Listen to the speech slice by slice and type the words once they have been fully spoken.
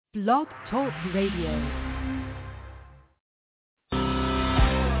Blog Talk Radio.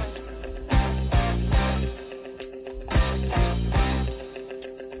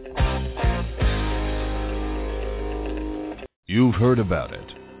 You've heard about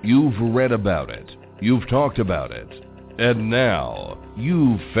it. You've read about it. You've talked about it. And now,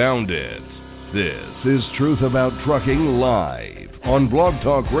 you've found it. This is Truth About Trucking Live on Blog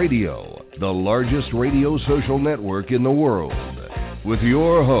Talk Radio, the largest radio social network in the world. With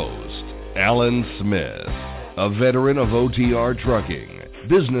your host, Alan Smith, a veteran of OTR trucking,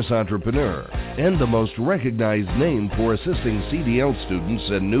 business entrepreneur, and the most recognized name for assisting CDL students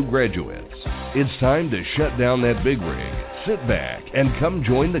and new graduates. It's time to shut down that big rig, sit back, and come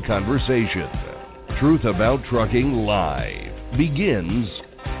join the conversation. Truth About Trucking Live begins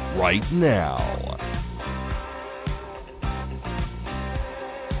right now.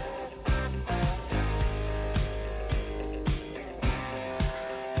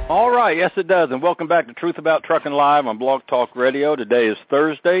 All right, yes it does, and welcome back to Truth About Trucking Live on Blog Talk Radio. Today is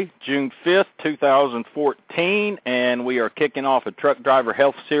Thursday, June 5th, 2014, and we are kicking off a Truck Driver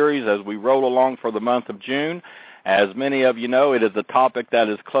Health Series as we roll along for the month of June. As many of you know, it is a topic that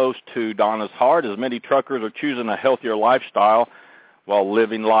is close to Donna's heart, as many truckers are choosing a healthier lifestyle while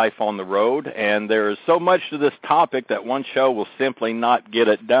living life on the road, and there is so much to this topic that one show will simply not get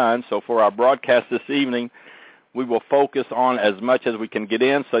it done. So for our broadcast this evening, we will focus on as much as we can get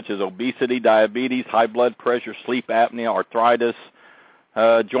in, such as obesity, diabetes, high blood pressure, sleep apnea, arthritis,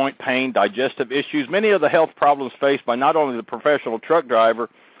 joint pain, digestive issues, many of the health problems faced by not only the professional truck driver,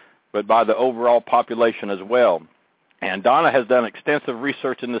 but by the overall population as well. And Donna has done extensive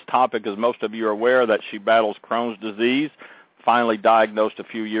research in this topic, as most of you are aware that she battles Crohn's disease, finally diagnosed a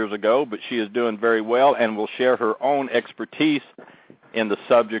few years ago, but she is doing very well and will share her own expertise in the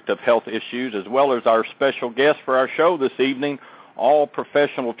subject of health issues, as well as our special guest for our show this evening, all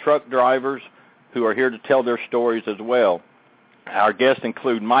professional truck drivers who are here to tell their stories as well. Our guests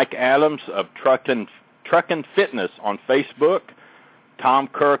include Mike Adams of Truckin Fitness on Facebook, Tom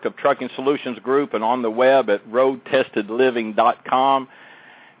Kyrk of Trucking Solutions Group, and on the web at roadtestedliving.com,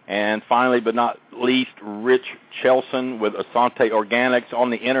 and finally but not least, Rich Chelson with Essante Organics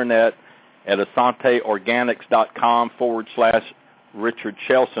on the internet at AsanteOrganics.com/Richard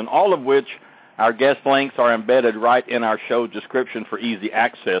Chelson, all of which our guest links are embedded right in our show description for easy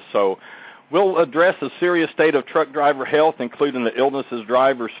access. So we'll address the serious state of truck driver health, including the illnesses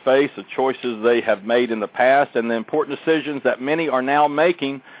drivers face, the choices they have made in the past, and the important decisions that many are now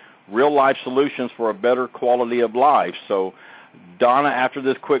making, real-life solutions for a better quality of life. So, Donna, after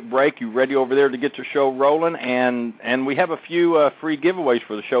this quick break, you ready over there to get your show rolling? And we have a few free giveaways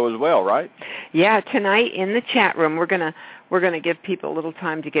for the show as well, right? Yeah, tonight in the chat room, we're gonna give people a little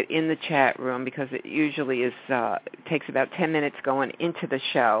time to get in the chat room because it usually takes about 10 minutes going into the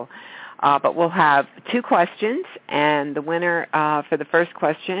show. But we'll have two questions, and the winner for the first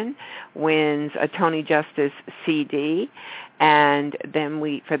question wins a Tony Justice CD. And then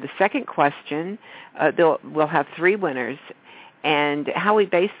for the second question, we'll have three winners. And how we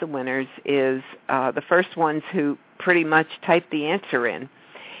base the winners is the first ones who pretty much type the answer in.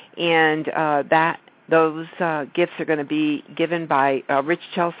 And those gifts are going to be given by Rich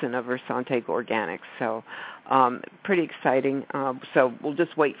Chelson of Essante Organics. So pretty exciting. So we'll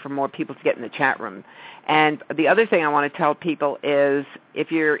just wait for more people to get in the chat room. And the other thing I want to tell people is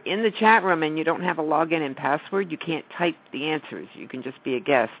if you're in the chat room and you don't have a login and password, you can't type the answers. You can just be a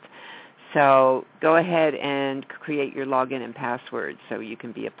guest. So go ahead and create your login and password so you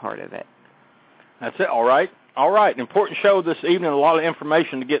can be a part of it. That's it. All right. All right. An important show this evening. A lot of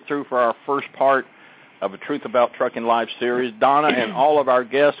information to get through for our first part of a Truth About Trucking Live series. Donna and all of our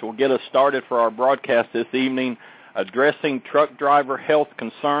guests will get us started for our broadcast this evening, addressing truck driver health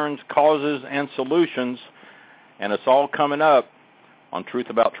concerns, causes, and solutions. And it's all coming up on Truth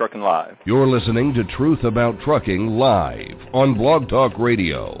About Trucking Live. You're listening to Truth About Trucking Live on Blog Talk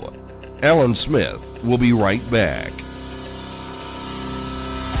Radio. Alan Smith will be right back.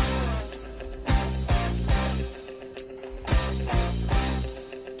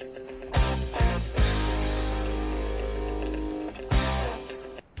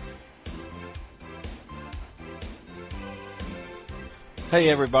 Hey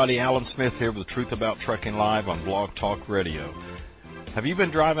everybody, Alan Smith here with Truth About Trucking Live on Blog Talk Radio. Have you been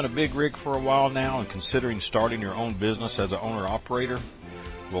driving a big rig for a while now and considering starting your own business as an owner-operator?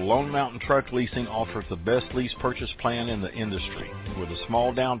 Well, Lone Mountain Truck Leasing offers the best lease purchase plan in the industry. With a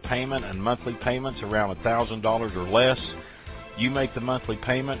small down payment and monthly payments around $1,000 or less, you make the monthly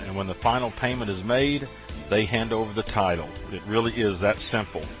payment, and when the final payment is made, they hand over the title. It really is that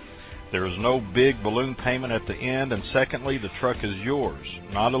simple. There is no big balloon payment at the end, and secondly, the truck is yours,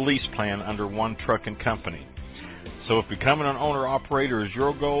 not a lease plan under one trucking company. So if becoming an owner-operator is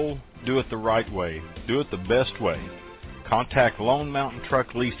your goal, do it the right way. Do it the best way. Contact Lone Mountain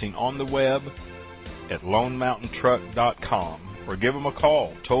Truck Leasing on the web at lonemountaintruck.com or give them a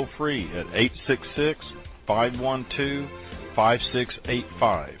call toll-free at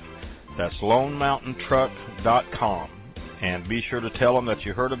 866-512-5685. That's lonemountaintruck.com. And be sure to tell them that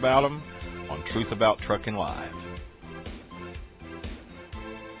you heard about them on Truth About Trucking Live.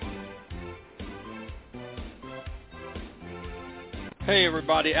 Hey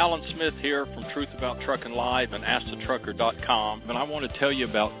everybody, Alan Smith here from Truth About Truckin Live and AskTheTrucker.com, and I want to tell you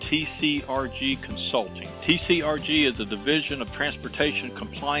about TCRG Consulting. TCRG is a division of Transportation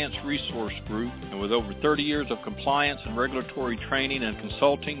Compliance Resource Group, and with over 30 years of compliance and regulatory training and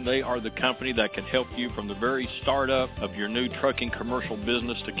consulting, they are the company that can help you from the very startup of your new trucking commercial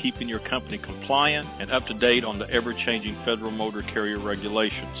business to keeping your company compliant and up to date on the ever-changing federal motor carrier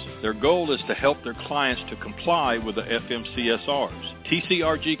regulations. Their goal is to help their clients to comply with the FMCSRs.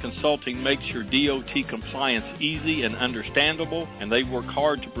 TCRG Consulting makes your DOT compliance easy and understandable, and they work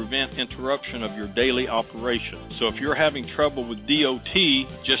hard to prevent interruption of your daily operation. So if you're having trouble with DOT,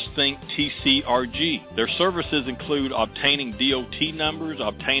 just think TCRG. Their services include obtaining DOT numbers,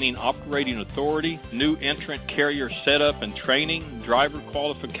 obtaining operating authority, new entrant carrier setup and training, driver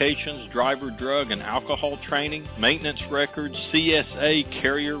qualifications, driver drug and alcohol training, maintenance records, CSA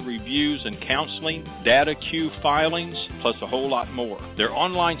carrier reviews and counseling, data queue filings, plus a whole lot more. Their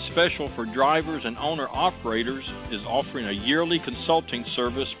online special for drivers and owner-operators is offering a yearly consulting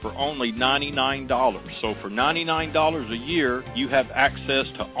service for only $99. So for $99 a year, you have access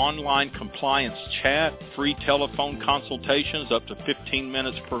to online compliance chat, free telephone consultations up to 15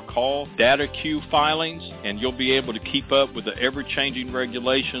 minutes per call, data queue filings, and you'll be able to keep up with the ever-changing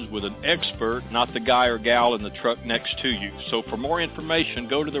regulations with an expert, not the guy or gal in the truck next to you. So for more information,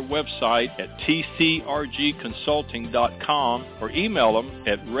 go to their website at tcrgconsulting.com or email them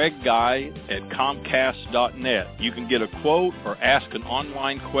at regguy@comcast.net. You can get a quote or ask an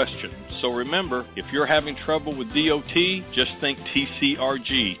online question. So remember, if you're having trouble with DOT, just think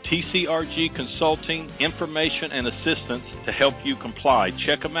TCRG. TCRG Consulting, information and assistance to help you comply.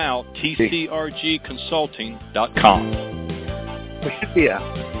 Check them out, tcrgconsulting.com. There should be a...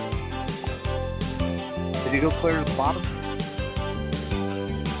 Did you go clear to the bottom?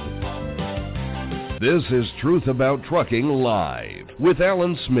 This is Truth About Trucking Live with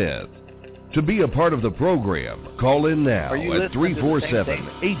Alan Smith. To be a part of the program, call in now at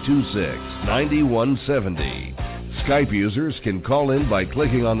 347-826-9170. Skype users can call in by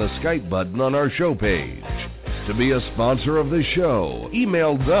clicking on the Skype button on our show page. To be a sponsor of the show,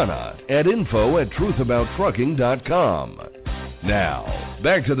 email Donna at info@truthabouttrucking.com. Now,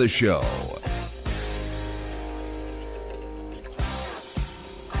 back to the show.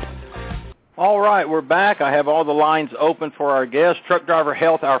 All right, we're back. I have all the lines open for our guest, Truck Driver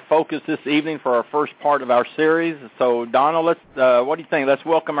Health, our focus this evening for our first part of our series. So, Donna, what do you think? Let's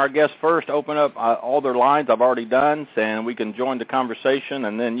welcome our guest first, open up all their lines I've already done, and we can join the conversation,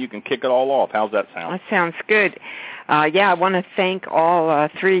 and then you can kick it all off. How's that sound? That sounds good. I want to thank all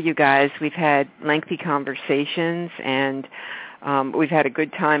three of you guys. We've had lengthy conversations, and we've had a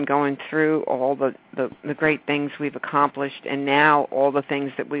good time going through all the great things we've accomplished, and now all the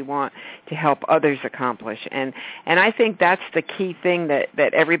things that we want to help others accomplish. And I think that's the key thing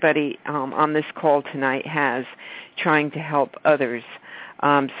that everybody on this call tonight has, trying to help others.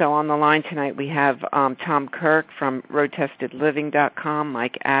 So on the line tonight we have Tom Kyrk from RoadTestedLiving.com,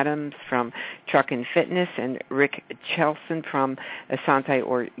 Mike Adams from Truckin Fitness, and Rick Chelson from Essante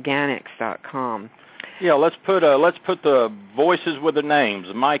Organics.com. Yeah, let's put the voices with the names.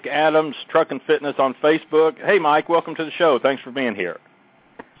 Mike Adams, Truckin Fitness on Facebook. Hey, Mike, welcome to the show. Thanks for being here.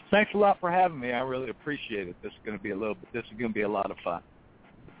 Thanks a lot for having me. I really appreciate it. This is going to be a lot of fun.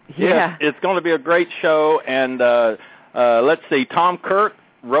 Yeah, it's going to be a great show. And let's see, Tom Kyrk,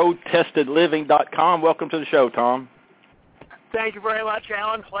 RoadTestedLiving.com. Welcome to the show, Tom. Thank you very much,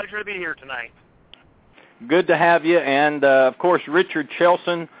 Alan. Pleasure to be here tonight. Good to have you. And, of course, Richard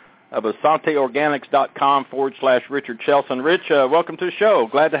Chelson of AssanteOrganics.com/Richard Chelson. Rich, welcome to the show.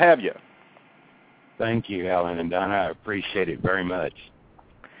 Glad to have you. Thank you, Alan and Donna. I appreciate it very much.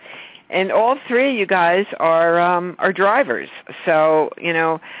 And all three of you guys are drivers. So,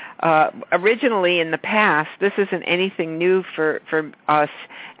 originally in the past, this isn't anything new for us.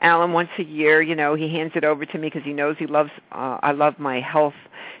 Alan, once a year, he hands it over to me because he knows I love my health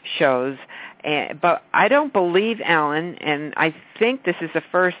shows. But I don't believe, Alan, and I think this is the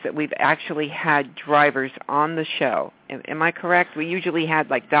first that we've actually had drivers on the show. Am I correct? We usually had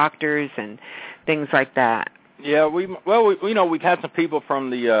like doctors and things like that. Yeah, we've had some people from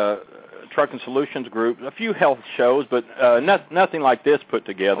the Trucking Solutions group, a few health shows, but nothing like this put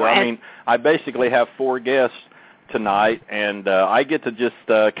together. I mean, I basically have 4 guests tonight, and I get to just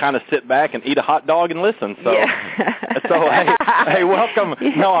kind of sit back and eat a hot dog and listen. So, hey, welcome.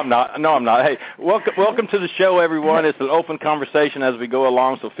 No, I'm not. Hey, welcome to the show, everyone. It's an open conversation as we go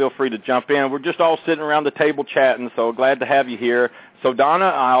along, so feel free to jump in. We're just all sitting around the table chatting, so glad to have you here. So, Donna,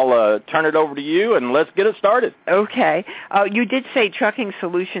 I'll turn it over to you, and let's get it started. Okay. You did say Trucking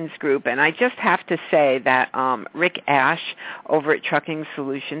Solutions Group, and I just have to say that Rick Ash over at Trucking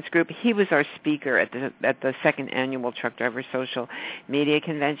Solutions Group, he was our speaker at the second annual Truck Driver Social Media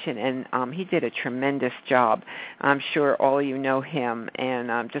Convention, and he did a tremendous job. I'm sure all of you know him,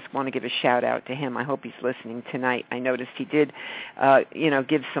 and just want to give a shout-out to him. I hope he's listening tonight. I noticed he did,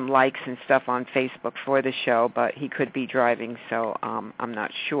 give some likes and stuff on Facebook for the show, but he could be driving, so I'm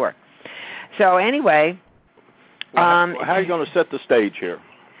not sure. So anyway. How are you going to set the stage here?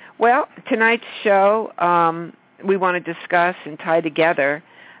 Well, tonight's show, we want to discuss and tie together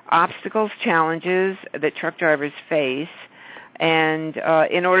obstacles, challenges that truck drivers face. And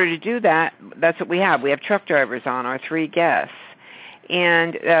in order to do that, that's what we have. We have truck drivers on, our 3 guests.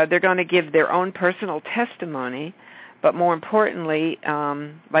 And they're going to give their own personal testimony. But more importantly,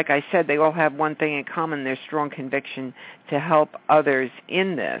 like I said, they all have one thing in common, their strong conviction to help others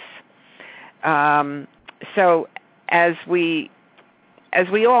in this. So as we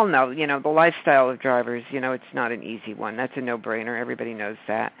all know, the lifestyle of drivers, it's not an easy one. That's a no-brainer. Everybody knows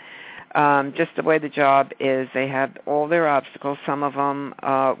that. Just the way the job is, they have all their obstacles. Some of them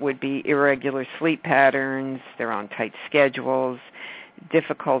would be irregular sleep patterns. They're on tight schedules,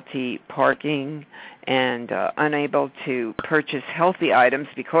 difficulty parking, and unable to purchase healthy items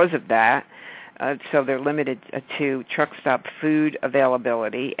because of that. So they're limited to truck stop food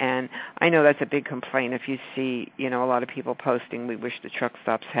availability. And I know that's a big complaint. If you see, a lot of people posting, we wish the truck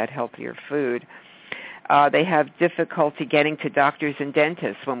stops had healthier food. They have difficulty getting to doctors and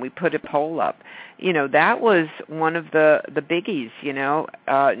dentists. When we put a poll up, that was one of the biggies,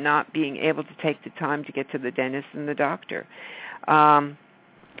 not being able to take the time to get to the dentist and the doctor. And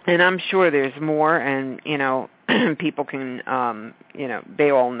I'm sure there's more, and, people can,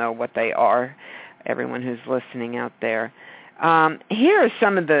 they all know what they are, everyone who's listening out there. Here are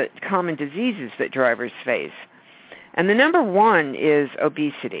some of the common diseases that drivers face. And the number 1 is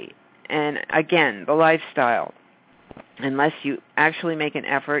obesity. And, again, the lifestyle. Unless you actually make an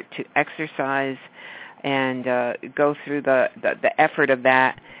effort to exercise and go through the effort of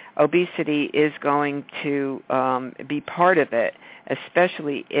that, obesity is going to be part of it,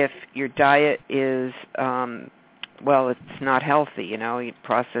 especially if your diet is, it's not healthy, you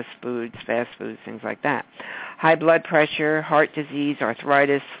processed foods, fast foods, things like that. High blood pressure, heart disease,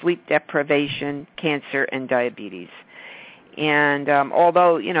 arthritis, sleep deprivation, cancer, and diabetes. And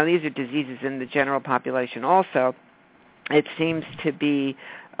although, these are diseases in the general population also, it seems to be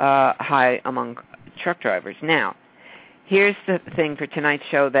high among truck drivers. Now, here's the thing for tonight's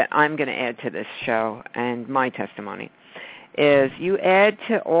show that I'm going to add to this show and my testimony, is you add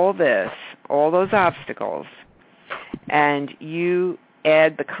to all this, all those obstacles, and you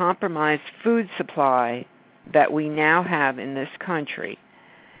add the compromised food supply that we now have in this country,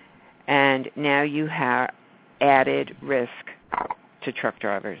 and now you have added risk to truck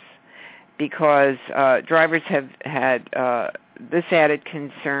drivers, because drivers have had this added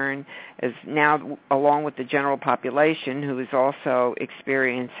concern is now, along with the general population who is also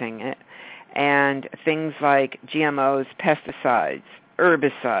experiencing it, and things like GMOs, pesticides,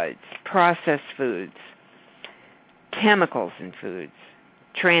 herbicides, processed foods, chemicals in foods,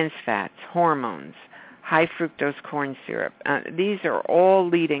 trans fats, hormones, high fructose corn syrup. These are all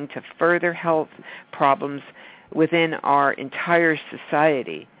leading to further health problems within our entire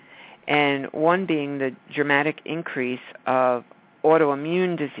society, and one being the dramatic increase of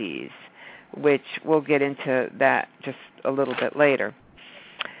autoimmune disease, which we'll get into that just a little bit later.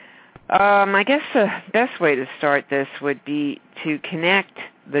 I guess the best way to start this would be to connect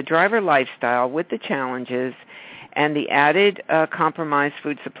the driver lifestyle with the challenges and the added compromised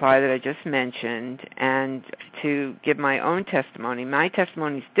food supply that I just mentioned, and to give my own testimony. My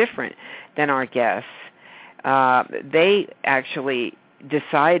testimony is different than our guests. They actually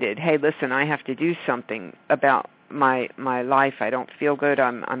decided, hey, listen, I have to do something about my life. I don't feel good.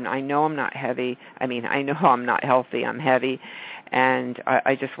 I know I'm not heavy. I know I'm not healthy. I'm heavy, and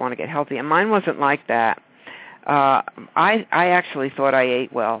I just want to get healthy. And mine wasn't like that. I actually thought I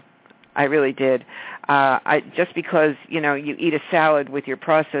ate well. I really did. Just because, you eat a salad with your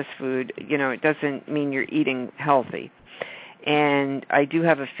processed food, it doesn't mean you're eating healthy. And I do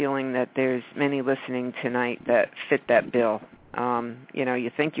have a feeling that there's many listening tonight that fit that bill.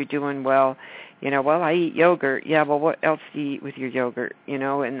 You think you're doing well. Well, I eat yogurt. Yeah, well, what else do you eat with your yogurt?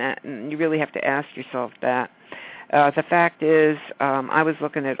 And you really have to ask yourself that. The fact is, I was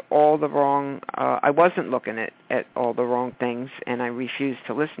looking at all the wrong, I wasn't looking at all the wrong things, and I refused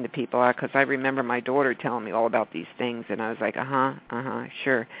to listen to people because I remember my daughter telling me all about these things, and I was like,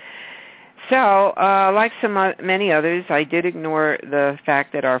 sure. So, like many others, I did ignore the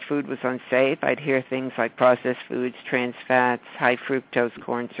fact that our food was unsafe. I'd hear things like processed foods, trans fats, high fructose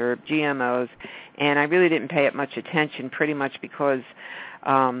corn syrup, GMOs, and I really didn't pay it much attention, pretty much because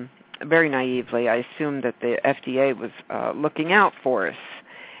very naively, I assumed that the FDA was looking out for us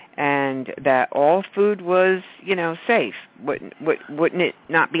and that all food was, safe. Wouldn't it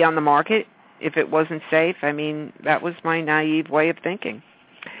not be on the market if it wasn't safe? I mean, that was my naive way of thinking.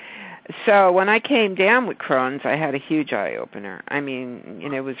 So when I came down with Crohn's, I had a huge eye-opener. I mean,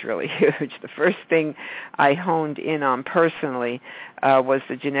 it was really huge. The first thing I honed in on personally was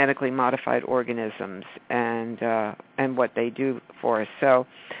the genetically modified organisms and what they do for us. So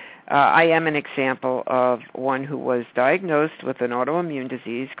I am an example of one who was diagnosed with an autoimmune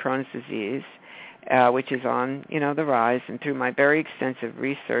disease, Crohn's disease, which is on, the rise, and through my very extensive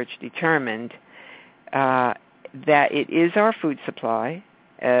research determined that it is our food supply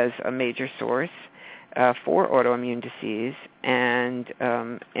as a major source for autoimmune disease, and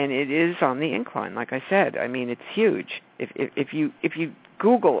it is on the incline. Like I said, I mean, it's huge. If you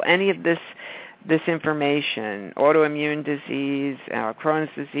Google any of this information, autoimmune disease, Crohn's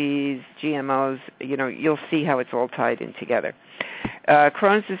disease, GMOs, you'll see how it's all tied in together.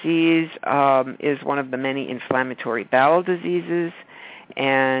 Crohn's disease is one of the many inflammatory bowel diseases,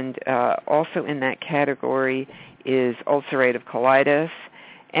 and also in that category is ulcerative colitis.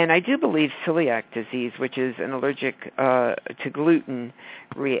 And I do believe celiac disease, which is an allergic to gluten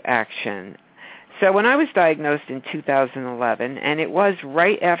reaction. So when I was diagnosed in 2011, and it was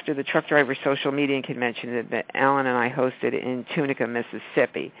right after the Truck Driver Social Media Convention that Alan and I hosted in Tunica,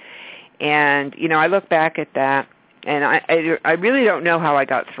 Mississippi. And, I look back at that, and I really don't know how I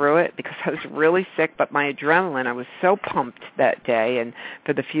got through it because I was really sick, but my adrenaline, I was so pumped that day and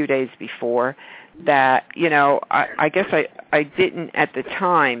for the few days before that, I guess I didn't at the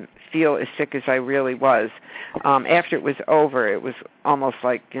time feel as sick as I really was. After it was over, it was almost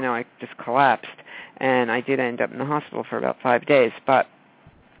like, I just collapsed, and I did end up in the hospital for about 5 days. But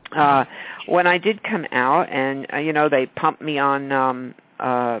when I did come out and, they pumped me on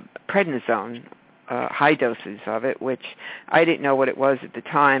prednisone, high doses of it, which I didn't know what it was at the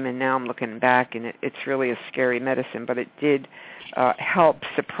time, and now I'm looking back, and it's really a scary medicine, but it did help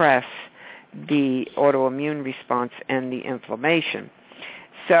suppress the autoimmune response and the inflammation.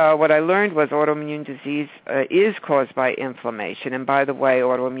 So what I learned was autoimmune disease is caused by inflammation, and by the way,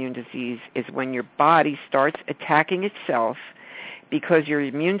 autoimmune disease is when your body starts attacking itself because your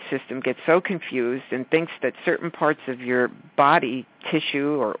immune system gets so confused and thinks that certain parts of your body,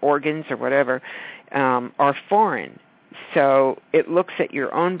 tissue or organs or whatever, are foreign. So it looks at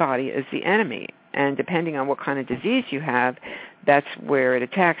your own body as the enemy, and depending on what kind of disease you have, that's where it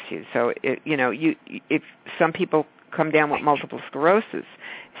attacks you. So, if some people come down with multiple sclerosis,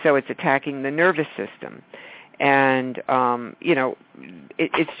 so it's attacking the nervous system. And,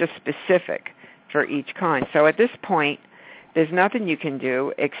 it's just specific for each kind. So at this point, there's nothing you can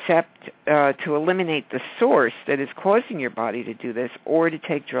do except to eliminate the source that is causing your body to do this, or to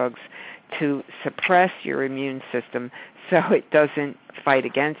take drugs to suppress your immune system so it doesn't fight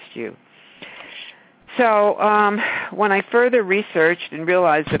against you. So when I further researched and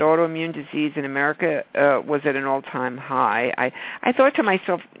realized that autoimmune disease in America was at an all-time high, I thought to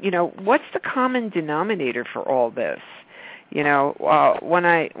myself, what's the common denominator for all this? When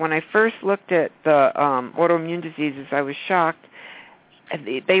I first looked at the autoimmune diseases, I was shocked.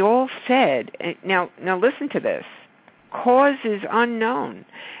 They all said, now listen to this, cause is unknown.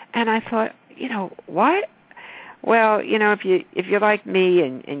 And I thought, what? Well, if you're like me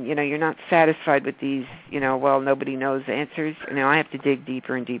and you're not satisfied with these, nobody knows answers, I have to dig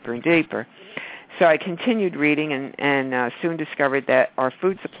deeper and deeper and deeper. So I continued reading and soon discovered that our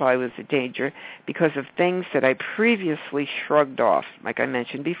food supply was a danger because of things that I previously shrugged off, like I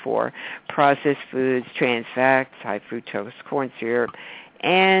mentioned before, processed foods, trans fats, high fructose corn syrup,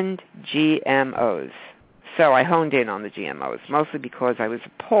 and GMOs. So I honed in on the GMOs, mostly because I was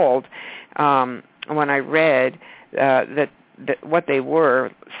appalled when I read that what they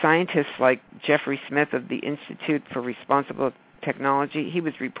were. Scientists like Jeffrey Smith of the Institute for Responsible technology, he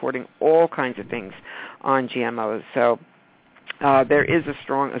was reporting all kinds of things on GMOs. So there is a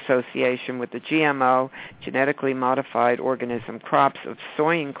strong association with the GMO, genetically modified organism crops of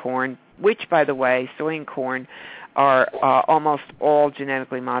soy and corn, which, by the way, soy and corn are almost all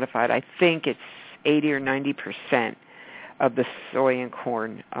genetically modified. I think it's 80 or 90% of the soy and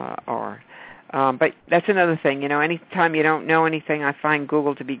corn are. But that's another thing. Anytime you don't know anything, I find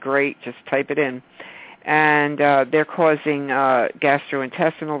Google to be great. Just type it in. And they're causing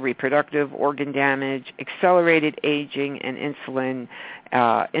gastrointestinal, reproductive, organ damage, accelerated aging, and insulin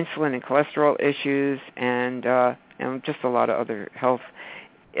and cholesterol issues, and just a lot of other health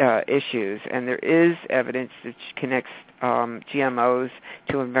issues. And there is evidence that connects GMOs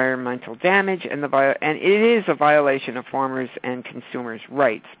to environmental damage, and it is a violation of farmers and consumers'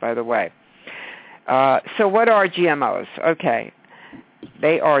 rights, by the way. So what are GMOs? Okay.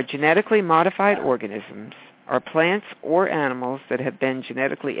 They are genetically modified organisms, or plants or animals that have been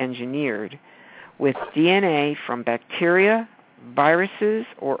genetically engineered with DNA from bacteria, viruses,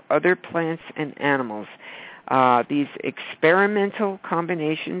 or other plants and animals. These experimental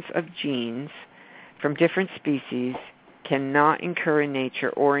combinations of genes from different species cannot occur in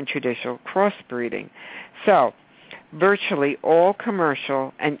nature or in traditional crossbreeding. So, virtually all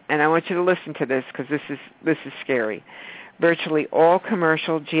commercial, and I want you to listen to this because this is scary. Virtually all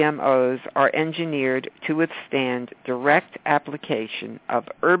commercial GMOs are engineered to withstand direct application of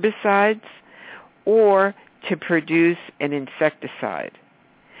herbicides or to produce an insecticide.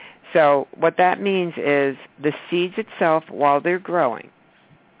 So what that means is the seeds itself, while they're growing,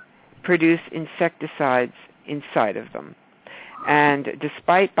 produce insecticides inside of them. And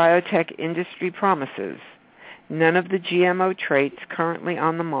despite biotech industry promises, none of the GMO traits currently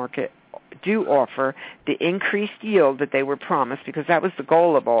on the market do offer the increased yield that they were promised, because that was the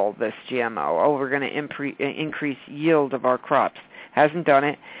goal of all this GMO. Oh, we're going to increase yield of our crops. Hasn't done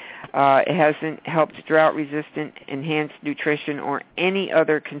it. It hasn't helped drought-resistant, enhanced nutrition, or any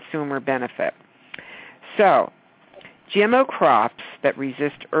other consumer benefit. So, GMO crops that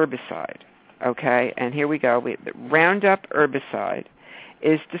resist herbicide, okay, and here we go. Roundup herbicide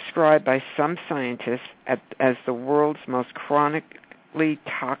is described by some scientists as the world's most chronically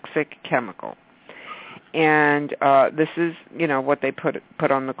toxic chemical. And this is, what they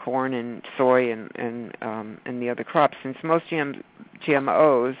put on the corn and soy and the other crops. Since most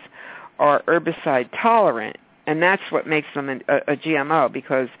GMOs are herbicide tolerant, and that's what makes them a GMO,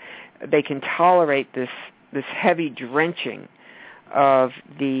 because they can tolerate this heavy drenching of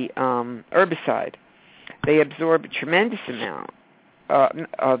the herbicide. They absorb a tremendous amount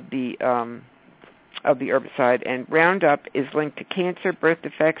of the herbicide, and Roundup is linked to cancer, birth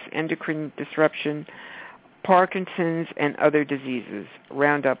defects, endocrine disruption, Parkinson's, and other diseases.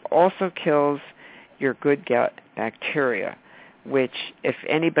 Roundup also kills your good gut bacteria, which, if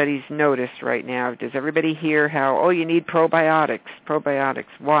anybody's noticed right now, does everybody hear how, you need probiotics? Probiotics.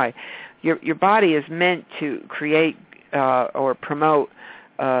 Why? Your body is meant to create or promote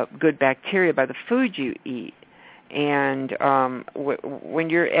good bacteria by the food you eat. And when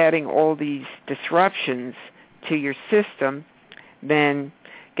you're adding all these disruptions to your system, then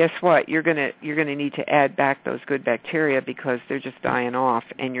guess what? You're gonna need to add back those good bacteria, because they're just dying off,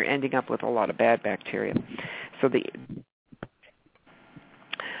 and you're ending up with a lot of bad bacteria. So the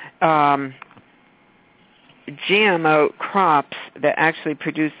GMO crops that actually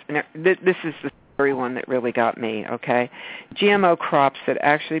produce, this is the scary one that really got me, okay? GMO crops that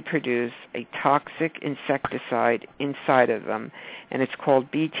actually produce a toxic insecticide inside of them, and it's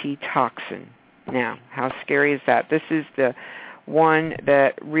called Bt toxin. Now, how scary is that? This is the one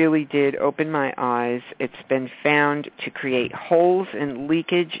that really did open my eyes. It's been found to create holes and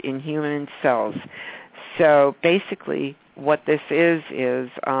leakage in human cells. So basically, what this is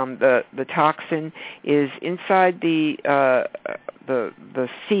the toxin is inside the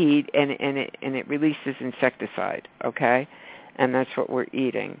seed, and it releases insecticide. Okay, and that's what we're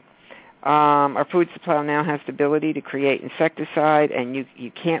eating. Our food supply now has the ability to create insecticide, and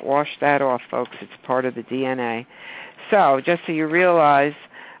you can't wash that off, folks. It's part of the DNA. So, just so you realize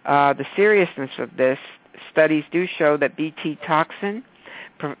the seriousness of this, studies do show that Bt toxin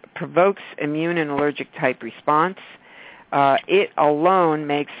provokes immune and allergic type response. It alone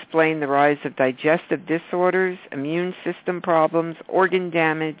may explain the rise of digestive disorders, immune system problems, organ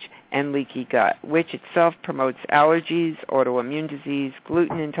damage, and leaky gut, which itself promotes allergies, autoimmune disease,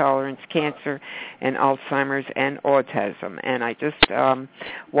 gluten intolerance, cancer, and Alzheimer's and autism. And I just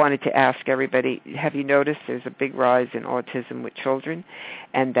wanted to ask everybody, have you noticed there's a big rise in autism with children?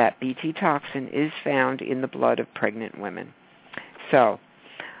 And that Bt toxin is found in the blood of pregnant women. So,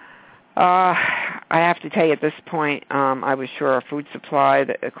 I have to tell you, at this point, I was sure our food supply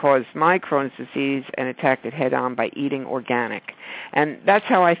that caused my Crohn's disease and attacked it head-on by eating organic. And that's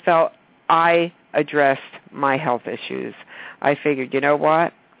how I felt I addressed my health issues. I figured, you know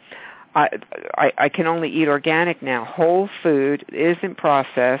what? I can only eat organic now. Whole food isn't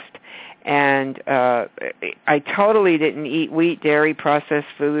processed. And I totally didn't eat wheat, dairy, processed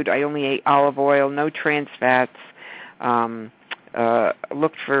food. I only ate olive oil, no trans fats.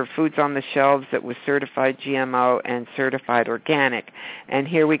 Looked for foods on the shelves that was certified GMO and certified organic. And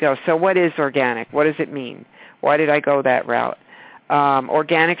here we go. So what is organic? What does it mean? Why did I go that route?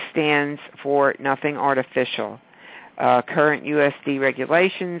 Organic stands for nothing artificial. Current USD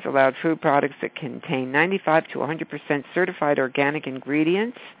regulations allowed food products that contain 95 to 100% certified organic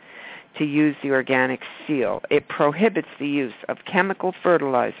ingredients to use the organic seal. It prohibits the use of chemical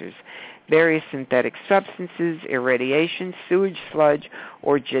fertilizers, various synthetic substances, irradiation, sewage sludge,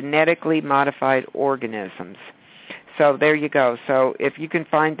 or genetically modified organisms. So there you go. So if you can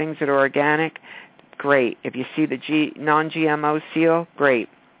find things that are organic, great. If you see the non-GMO seal, great.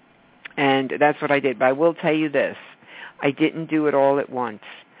 And that's what I did. But I will tell you this. I didn't do it all at once.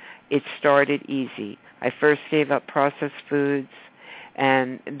 It started easy. I first gave up processed foods,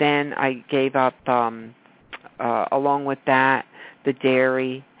 and then I gave up, along with that, the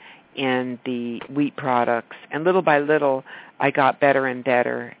dairy and the wheat products. And little by little, I got better and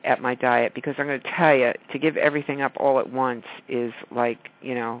better at my diet, because I'm going to tell you, to give everything up all at once is like,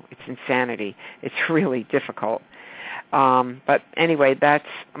 it's insanity. It's really difficult. But anyway, that's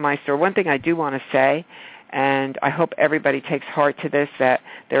my story. One thing I do want to say, and I hope everybody takes heart to this, that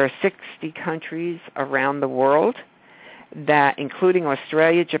there are 60 countries around the world, that, including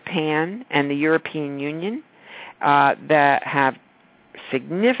Australia, Japan, and the European Union, that have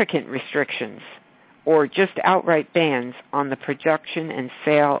significant restrictions or just outright bans on the production and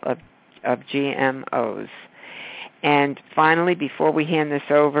sale of GMOs. And finally, before we hand this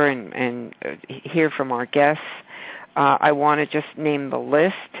over and hear from our guests, I want to just name the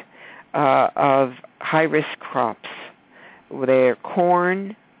list of high-risk crops. They're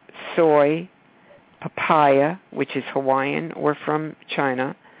corn, soy, papaya, which is Hawaiian or from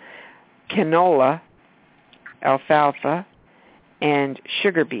China, canola, alfalfa, and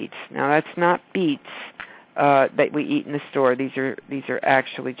sugar beets. Now, that's not beets that we eat in the store. These are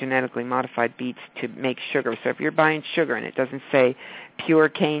actually genetically modified beets to make sugar. So if you're buying sugar and it doesn't say pure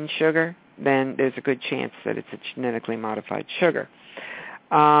cane sugar, then there's a good chance that it's a genetically modified sugar.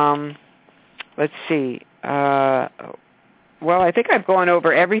 Let's see. Well, I think I've gone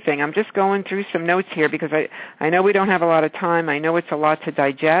over everything. I'm just going through some notes here because I know we don't have a lot of time. I know it's a lot to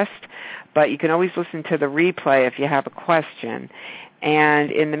digest, but you can always listen to the replay if you have a question.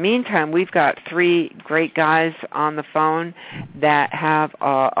 And in the meantime, we've got 3 great guys on the phone that have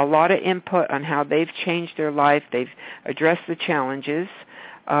a lot of input on how they've changed their life. They've addressed the challenges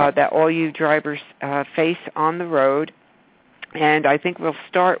that all you drivers face on the road. And I think we'll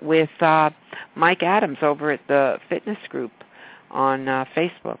start with Mike Adams over at the fitness group on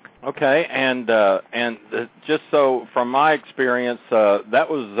Facebook. Okay, and just so from my experience, that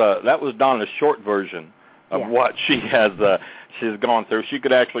was Donna's short version of what she's gone through. She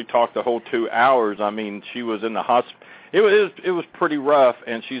could actually talk the whole 2 hours. I mean, she was in the hospital. It was pretty rough,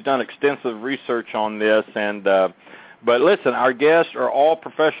 and she's done extensive research on this. And but listen, our guests are all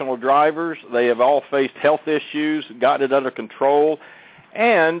professional drivers. They have all faced health issues, gotten it under control,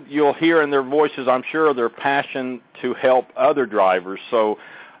 and you'll hear in their voices, I'm sure, their passion to help other drivers. So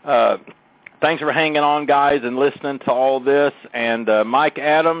thanks for hanging on, guys, and listening to all this. And Mike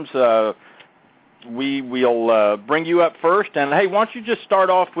Adams, we will bring you up first. And, hey, why don't you just start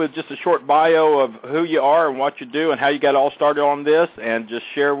off with just a short bio of who you are and what you do and how you got all started on this, and just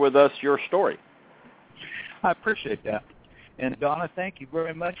share with us your story. I appreciate that. And, Donna, thank you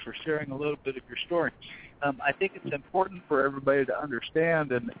very much for sharing a little bit of your story. I think it's important for everybody to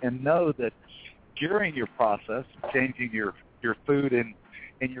understand and know that during your process, changing your food and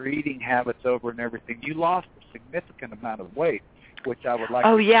your eating habits over and everything, you lost a significant amount of weight, which I would like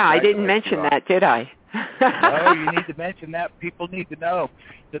to I didn't mention that, did I? No, you need to mention that. People need to know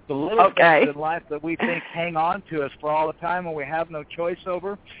that the little things in life that we think hang on to us for all the time and we have no choice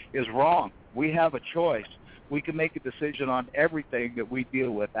over is wrong. We have a choice. We can make a decision on everything that we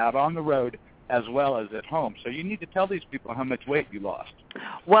deal with out on the road as well as at home. So you need to tell these people how much weight you lost.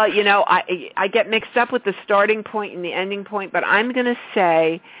 Well, I get mixed up with the starting point and the ending point, but I'm going to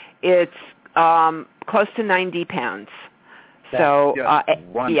say it's close to 90 pounds. That's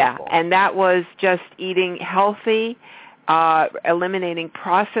wonderful. Yeah, and that was just eating healthy, eliminating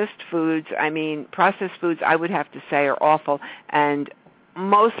processed foods. I mean, processed foods, I would have to say, are awful. And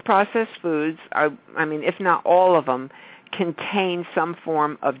most processed foods are, if not all of them, contain some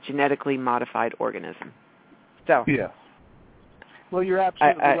form of genetically modified organism. So yeah. Well, you're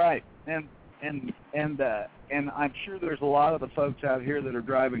absolutely right, and I'm sure there's a lot of the folks out here that are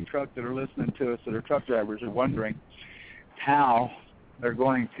driving truck that are listening to us that are truck drivers are wondering how they're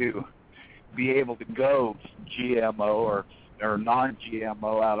going to be able to go GMO or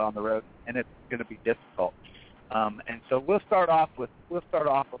non-GMO out on the road, and it's going to be difficult. And so we'll start off with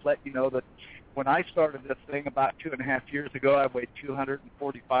letting you know that when I started this thing about 2.5 years ago, I weighed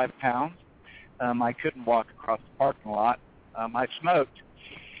 245 pounds. I couldn't walk across the parking lot. I smoked,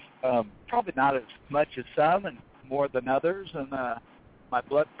 probably not as much as some and more than others, and my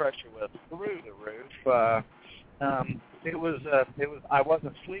blood pressure was through the roof. I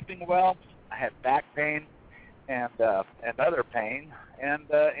wasn't sleeping well. I had back pain and other pain, and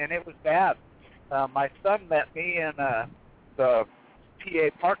it was bad. My son met me in the PA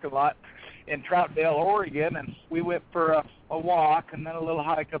parking lot in Troutdale, Oregon, and we went for a walk and then a little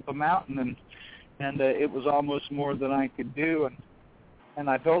hike up a mountain, and it was almost more than I could do, and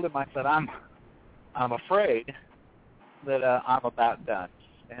I told him, I said, I'm afraid that I'm about done.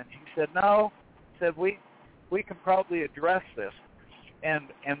 And he said, no. He said, we can probably address this, and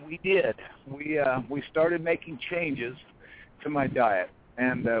we did. We started making changes to my diet,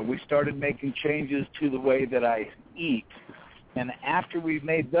 and we started making changes to the way that I eat. And after we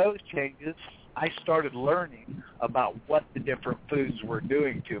made those changes, I started learning about what the different foods were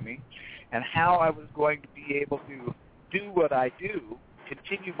doing to me and how I was going to be able to do what I do,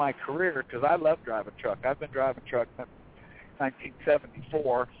 continue my career, because I love driving truck. I've been driving truck since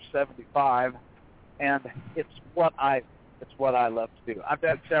 1974, 75, and it's what I love to do. I've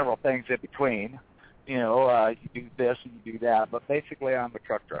done several things in between. You do this and you do that, but basically I'm a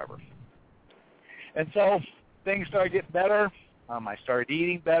truck driver. And so things started getting better. I started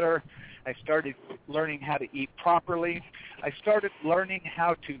eating better. I started learning how to eat properly. I started learning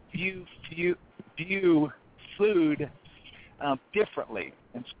how to view food differently.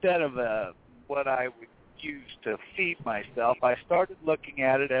 Instead of what I would use to feed myself, I started looking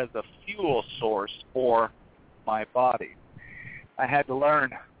at it as a fuel source for my body. I had to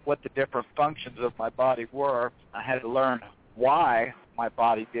learn what the different functions of my body were. I had to learn why my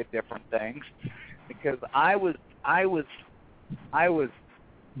body did different things, because I was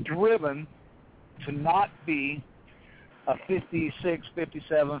driven to not be a 56,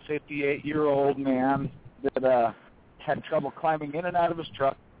 57, 58-year-old man that had trouble climbing in and out of his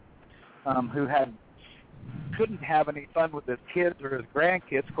truck, who couldn't have any fun with his kids or his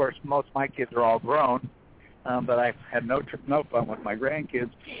grandkids. Of course, most of my kids are all grown, but I had no fun with my grandkids.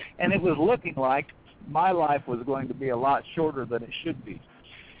 And it was looking like my life was going to be a lot shorter than it should be.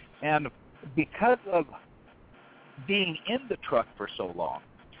 And because of being in the truck for so long,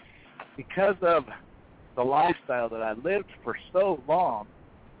 because of the lifestyle that I lived for so long,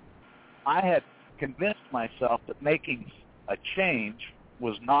 I had convinced myself that making a change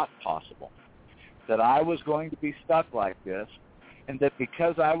was not possible, that I was going to be stuck like this, and that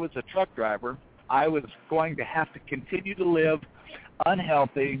because I was a truck driver, I was going to have to continue to live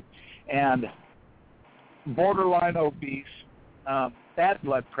unhealthy and borderline obese, bad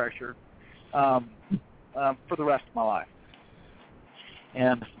blood pressure, for the rest of my life.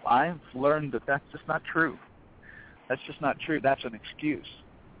 And I've learned that that's just not true. That's just not true. That's an excuse.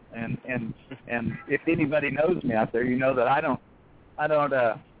 And if anybody knows me out there, you know that I don't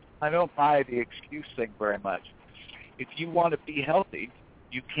buy the excuse thing very much. If you want to be healthy,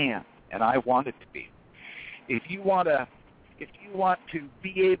 you can, and I want it to be. If you want to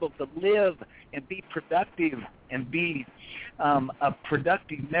be able to live and be productive and be a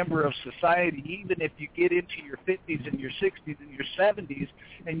productive member of society, even if you get into your 50s and your 60s and your 70s,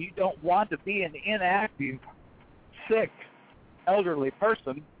 and you don't want to be an inactive, sick, elderly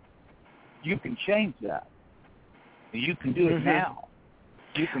person, you can change that. You can do it now.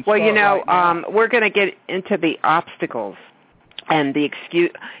 You can well, right we're going to get into the obstacles and the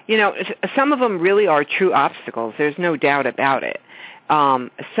excuse. Some of them really are true obstacles. There's no doubt about it.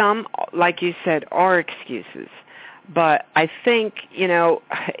 Some, like you said, are excuses. But I think,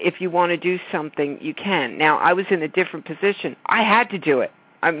 if you want to do something, you can. Now, I was in a different position. I had to do it.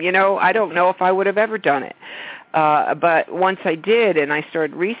 I don't know if I would have ever done it. But once I did and I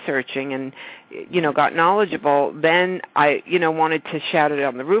started researching and, got knowledgeable, then I, wanted to shout it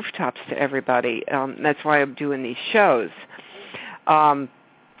on the rooftops to everybody. That's why I'm doing these shows.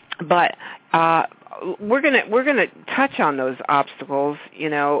 But we're gonna touch on those obstacles.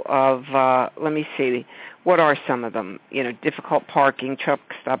 Let me see. What are some of them? Difficult parking, truck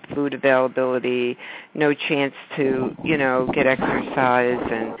stop food availability, no chance to, get exercise,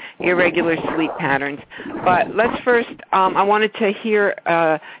 and irregular sleep patterns. But let's first, I wanted to hear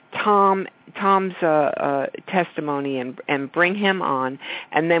Tom's testimony and bring him on,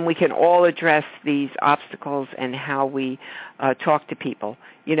 and then we can all address these obstacles and how we talk to people.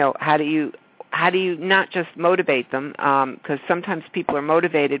 How do you not just motivate them, because sometimes people are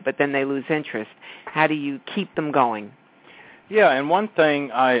motivated but then they lose interest. How do you keep them going? Yeah, and one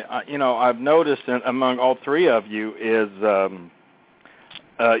thing I've noticed among all three of you is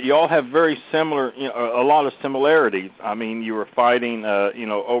you all have very similar, a lot of similarities. I mean, you were fighting,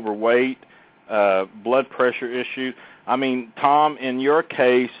 overweight, blood pressure issues. I mean, Tom, in your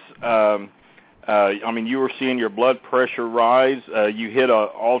case, you were seeing your blood pressure rise. You hit an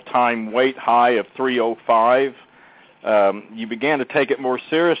all-time weight high of 305. You began to take it more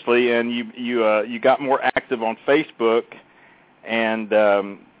seriously, and you got more active on Facebook, and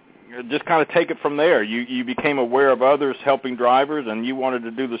just kind of take it from there. You became aware of others helping drivers, and you wanted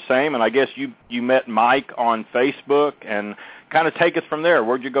to do the same. And I guess you met Mike on Facebook, and kind of take us from there.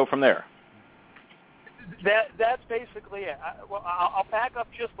 Where'd you go from there? That's basically it. I'll back up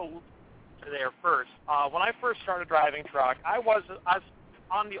just a little there first. When I first started driving truck, I was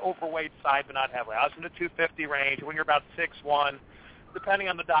on the overweight side, but not heavily. I was in the 250 range. When you're about 6'1", depending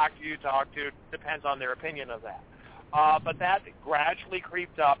on the doctor you talk to, depends on their opinion of that. But that gradually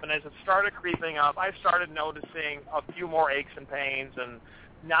creeped up, and as it started creeping up, I started noticing a few more aches and pains and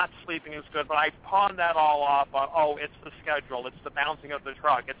not sleeping as good. But I pawned that all off on, it's the schedule, it's the bouncing of the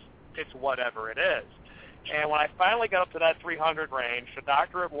truck, it's whatever it is. And when I finally got up to that 300 range, the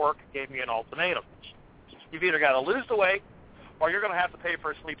doctor at work gave me an ultimatum. You've either got to lose the weight or you're going to have to pay for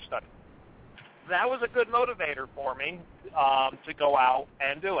a sleep study. That was a good motivator for me to go out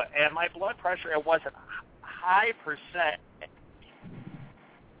and do it. And my blood pressure, it wasn't high percent.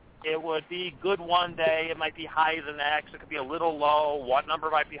 It would be good one day. It might be high the next. It could be a little low. One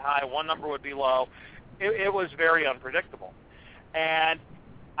number might be high. One number would be low. It was very unpredictable. And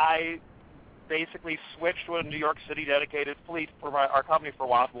I basically switched to a New York City dedicated fleet for our company for a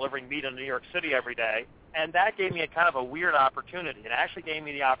while, delivering meat in New York City every day. And that gave me a kind of a weird opportunity. It actually gave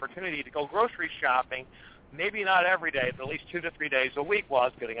me the opportunity to go grocery shopping, maybe not every day, but at least 2 to 3 days a week while I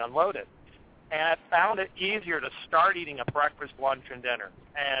was getting unloaded. And I found it easier to start eating a breakfast, lunch, and dinner.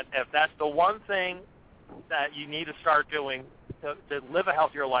 And if that's the one thing that you need to start doing to live a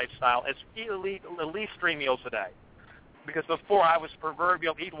healthier lifestyle, it's at least 3 meals a day. Because before I was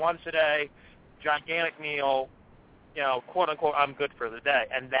proverbial, eat once a day, gigantic meal, quote unquote, I'm good for the day.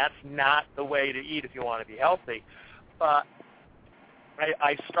 And that's not the way to eat if you want to be healthy. But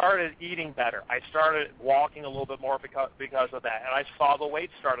I started eating better. I started walking a little bit more because of that. And I saw the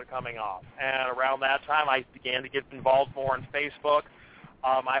weight started coming off. And around that time, I began to get involved more in Facebook.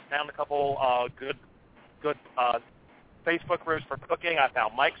 I found a couple good Facebook groups for cooking. I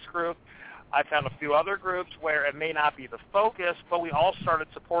found Mike's group. I found a few other groups where it may not be the focus, but we all started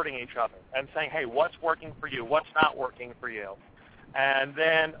supporting each other and saying, hey, what's working for you? What's not working for you? And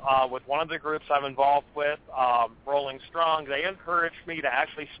then with one of the groups I'm involved with, Rolling Strong, they encouraged me to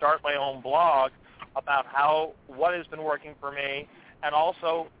actually start my own blog about what has been working for me, and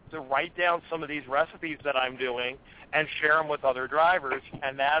also to write down some of these recipes that I'm doing and share them with other drivers.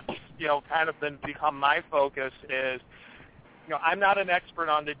 And that's, kind of become my focus is, I'm not an expert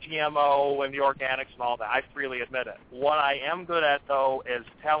on the GMO and the organics and all that. I freely admit it. What I am good at, though, is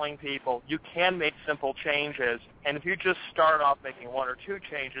telling people you can make simple changes, and if you just start off making 1 or 2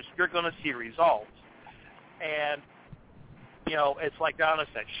 changes, you're going to see results. And, it's like Donna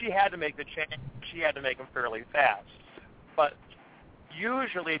said, she had to make the change. She had to make them fairly fast. But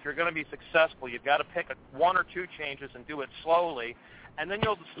usually if you're going to be successful, you've got to pick 1 or 2 changes and do it slowly, and then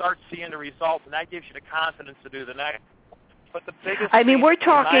you'll start seeing the results, and that gives you the confidence to do the next. But the biggest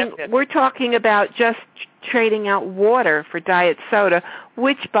we're talking about just trading out water for diet soda,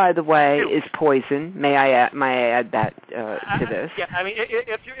 which, by the way, is poison. May I add that to this? Yeah, I mean,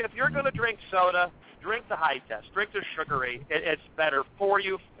 if you're going to drink soda, drink the high test, drink the sugary. It's better for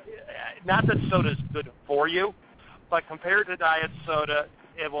you. Not that soda is good for you, but compared to diet soda,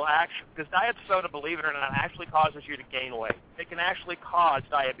 it will actually, because diet soda, believe it or not, actually causes you to gain weight. It can actually cause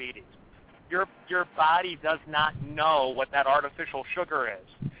diabetes. Your body does not know what that artificial sugar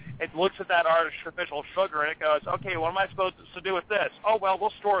is. It looks at that artificial sugar and it goes, okay, what am I supposed to do with this? Oh, well,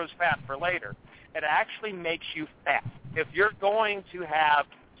 we'll store this fat for later. It actually makes you fat. If you're going to have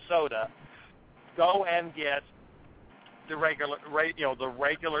soda, go and get the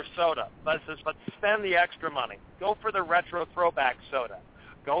regular soda. But spend the extra money. Go for the retro throwback soda.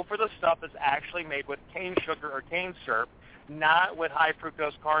 Go for the stuff that's actually made with cane sugar or cane syrup, not with high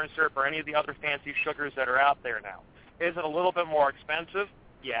fructose corn syrup or any of the other fancy sugars that are out there now. Is it a little bit more expensive?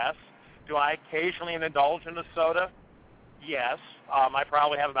 Yes. Do I occasionally indulge in a soda? Yes. I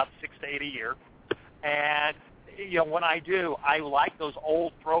probably have about 6 to 8 a year. And, when I do, I like those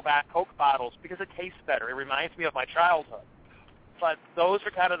old throwback Coke bottles because it tastes better. It reminds me of my childhood. But those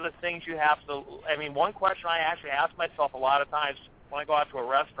are kind of the things you have to, one question I actually ask myself a lot of times when I go out to a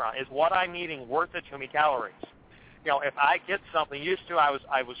restaurant is what I'm eating worth it to me calories? If I get something, used to, I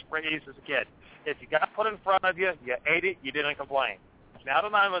was raised as a kid. If you got put in front of you, you ate it, you didn't complain. Now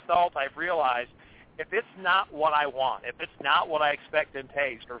that I'm an adult, I've realized if it's not what I want, if it's not what I expect in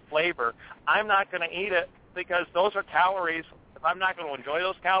taste or flavor, I'm not going to eat it because those are calories. If I'm not going to enjoy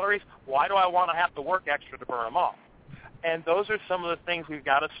those calories, why do I want to have to work extra to burn them off? And those are some of the things we've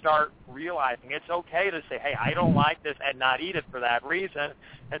got to start realizing. It's okay to say, hey, I don't like this and not eat it for that reason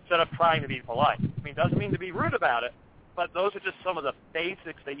instead of trying to be polite. It doesn't mean to be rude about it, but those are just some of the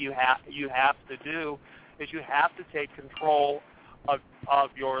basics that you have to do is you have to take control of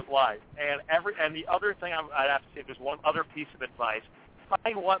your life. And the other thing I'd have to say, there's one other piece of advice.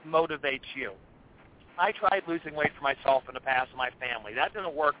 Find what motivates you. I tried losing weight for myself in the past and my family. That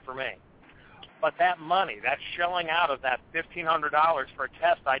didn't work for me. But that money, that shelling out of that $1,500 for a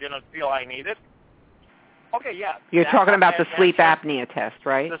test I didn't feel I needed, okay, yeah. You're talking about the sleep apnea test,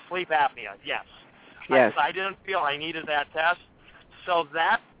 right? The sleep apnea, yes. Yes. I didn't feel I needed that test. So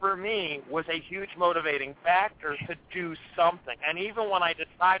that, for me, was a huge motivating factor to do something. And even when I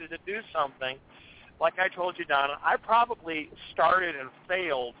decided to do something, like I told you, Donna, I probably started and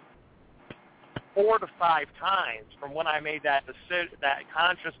failed 4 to 5 times from when I made that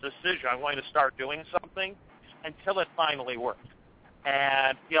conscious decision I'm going to start doing something until it finally worked.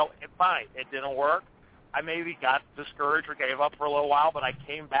 And, fine, it didn't work. I maybe got discouraged or gave up for a little while, but I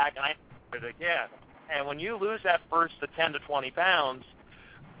came back and I did it again. And when you lose that first to 10 to 20 pounds,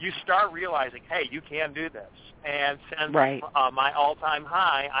 you start realizing, hey, you can do this. And since my all-time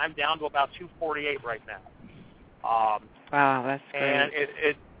high, I'm down to about 248 right now. Wow, that's great. And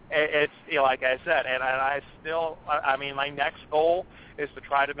it's like I said, and I still, my next goal is to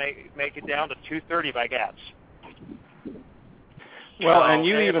try to make it down to 230 by gaps. Well, and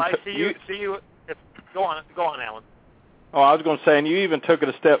you even go on, Alan. Oh, I was going to say, and you even took it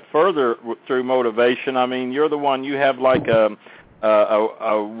a step further through motivation. You're the one. You have like a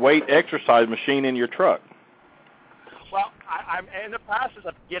weight exercise machine in your truck. Well, I'm in the process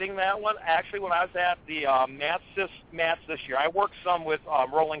of getting that one. Actually, when I was at the Mats this year, I worked some with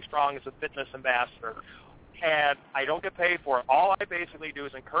Rolling Strong as a fitness ambassador, and I don't get paid for it. All I basically do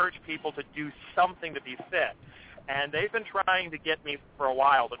is encourage people to do something to be fit. And they've been trying to get me for a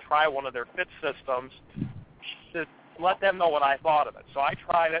while to try one of their fit systems to let them know what I thought of it. So I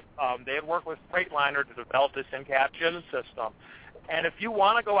tried it. They had worked with Freightliner to develop this in-cab gym system. And if you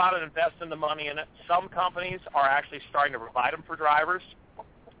want to go out and invest in the money in it, some companies are actually starting to provide them for drivers,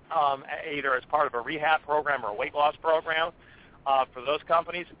 either as part of a rehab program or a weight loss program. For those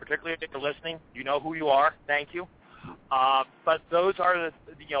companies, particularly if you're listening, you know who you are. Thank you. But those are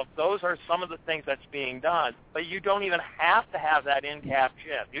some of the things that's being done. But you don't even have to have that in-cab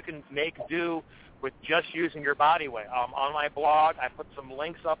gym. You can make do with just using your body weight. On my blog, I put some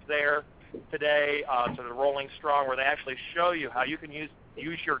links up there today to the Rolling Strong where they actually show you how you can use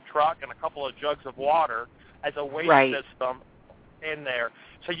your truck and a couple of jugs of water as a weight system in there.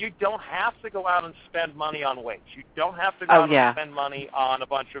 So you don't have to go out and spend money on weights. You don't have to go out and spend money on a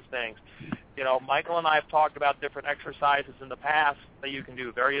bunch of things. Michael and I have talked about different exercises in the past that you can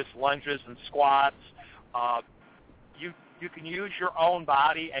do, various lunges and squats. You can use your own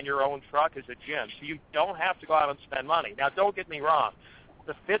body and your own truck as a gym, so you don't have to go out and spend money. Now, don't get me wrong.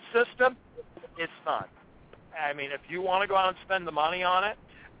 The fit system, it's fun. If you want to go out and spend the money on it,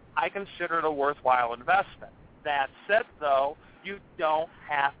 I consider it a worthwhile investment. That said, though, you don't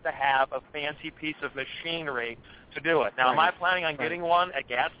have to have a fancy piece of machinery to do it. Now, am I planning on getting one at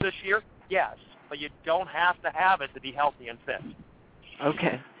GATS this year? Yes, but you don't have to have it to be healthy and fit.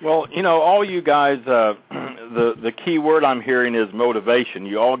 Okay. Well, all you guys, the key word I'm hearing is motivation.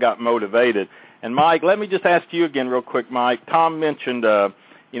 You all got motivated. And, Mike, let me just ask you again real quick, Mike. Tom mentioned,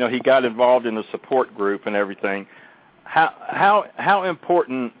 he got involved in a support group and everything. How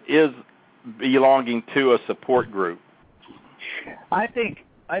important is belonging to a support group? I think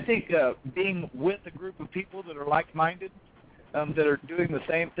being with a group of people that are like-minded, that are doing the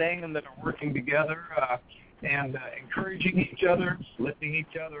same thing and that are working together and encouraging each other, lifting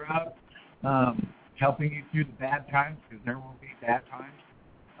each other up, helping you through the bad times, because there will be bad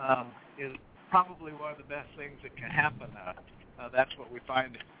times, is probably one of the best things that can happen. That's what we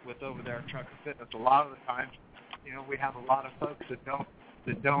find with over there at Truckin Fitness. A lot of the times, we have a lot of folks that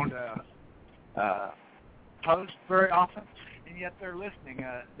don't post very often, and yet they're listening.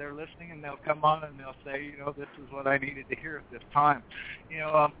 They're listening, and they'll come on and they'll say, this is what I needed to hear at this time.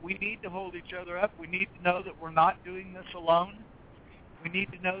 We need to hold each other up. We need to know that we're not doing this alone. We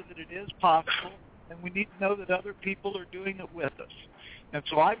need to know that it is possible, and we need to know that other people are doing it with us. And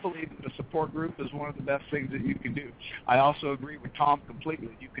so I believe that a support group is one of the best things that you can do. I also agree with Tom completely.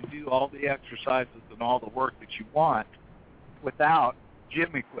 You can do all the exercises and all the work that you want without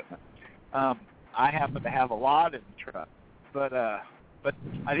gym equipment. I happen to have a lot in the truck, but I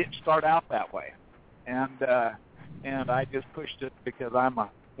didn't start out that way, and I just pushed it because I'm one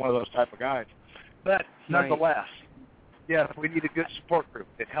of those type of guys. But nonetheless, yes, we need a good support group.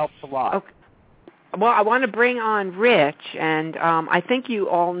 It helps a lot. Okay. Well, I want to bring on Rich, and I think you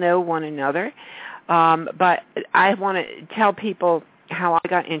all know one another, but I want to tell people how I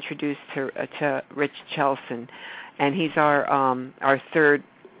got introduced to Rich Chelson, and he's our third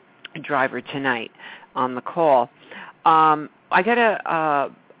driver tonight on the call. I got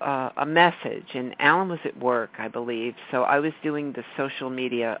a message, and Alan was at work, I believe, so I was doing the social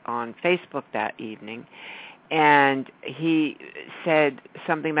media on Facebook that evening. And he said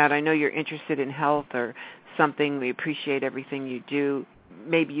something about, I know you're interested in health or something. We appreciate everything you do.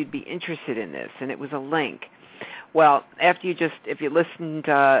 Maybe you'd be interested in this. And it was a link. Well, if you listened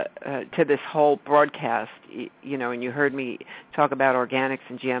to this whole broadcast, and you heard me talk about organics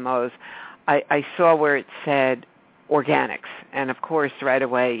and GMOs, I saw where it said organics. And, of course, right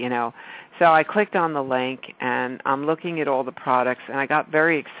away, So I clicked on the link, and I'm looking at all the products, and I got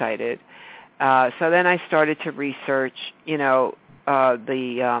very excited. So then I started to research, the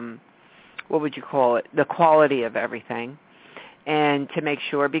what would you call it, the quality of everything, and to make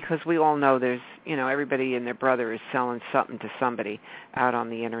sure, because we all know there's, everybody and their brother is selling something to somebody out on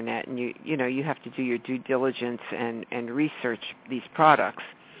the internet, and you have to do your due diligence and research these products.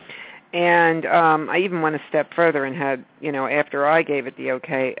 And I even went a step further and had, after I gave it the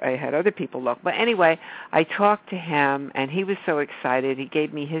okay, I had other people look. But anyway, I talked to him, and he was so excited. He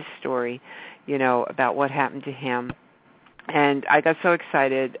gave me his story, about what happened to him. And I got so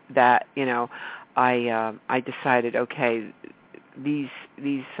excited that, I decided, okay, these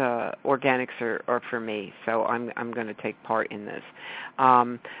organics are for me, so I'm going to take part in this.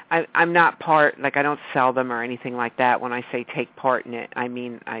 I'm not part, like I don't sell them or anything like that. When I say take part in it, I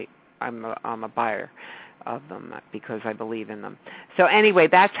mean I'm a buyer of them because I believe in them. So anyway,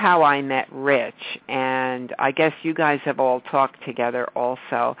 that's how I met Rich, and I guess you guys have all talked together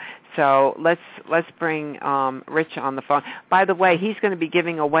also. So let's bring Rich on the phone. By the way, he's going to be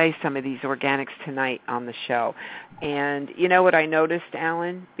giving away some of these organics tonight on the show. And you know what I noticed,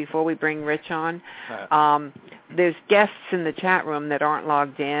 Alan, before we bring Rich on? There's guests in the chat room that aren't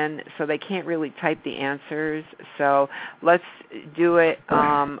logged in, so they can't really type the answers. So let's do it.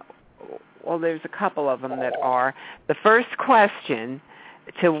 Well, there's a couple of them that are. The first question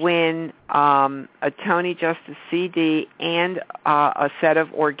to win a Tony Justice CD and a set of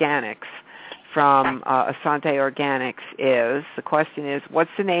organics from Essante Organics the question is,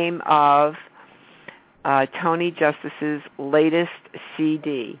 what's the name of Tony Justice's latest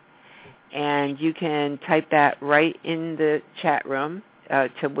CD? And you can type that right in the chat room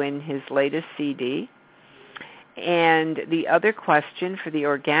to win his latest CD. And the other question for the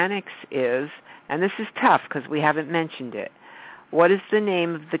organics is, and this is tough because we haven't mentioned it, what is the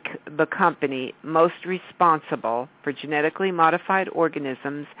name of the company most responsible for genetically modified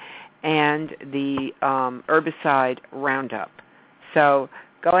organisms and the herbicide Roundup? So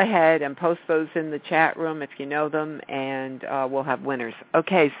go ahead and post those in the chat room if you know them, and we'll have winners.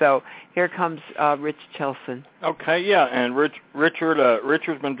 Okay, so here comes Rich Chelson. Okay, yeah, and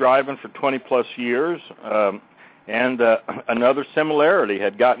Richard's been driving for 20-plus years. And another similarity,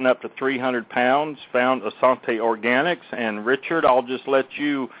 had gotten up to 300 pounds, found Essante Organics. And, Richard, I'll just let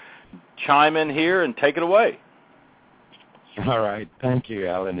you chime in here and take it away. All right. Thank you,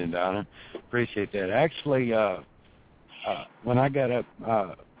 Alan and Donna. Appreciate that. Actually, when I got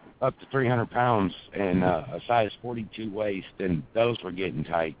up to 300 pounds and a size 42 waist, and those were getting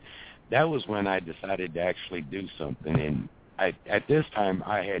tight, that was when I decided to actually do something. And at this time,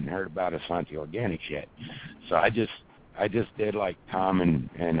 I hadn't heard about Essante Organics yet. So I just did like Tom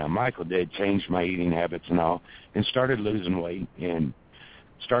and Michael did, changed my eating habits and all, and started losing weight and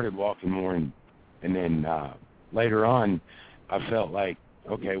started walking more. And then later on, I felt like,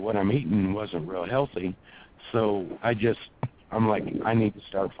 okay, what I'm eating wasn't real healthy. So I'm like, I need to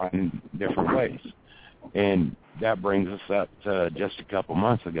start finding different ways. And that brings us up to just a couple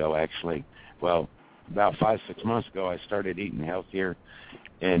months ago, actually. Well, about 5-6 months ago, I started eating healthier,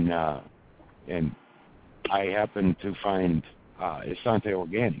 and I happened to find Essante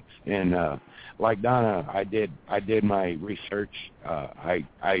Organics. And like Donna, I did my research. I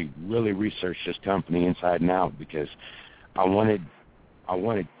really researched this company inside and out because I wanted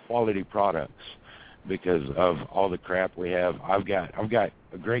quality products because of all the crap we have. I've got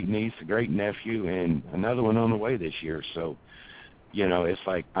a great niece, a great nephew, and another one on the way this year. So, you know, it's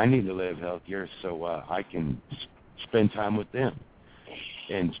like I need to live healthier so I can spend time with them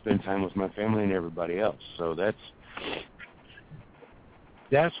and spend time with my family and everybody else. So that's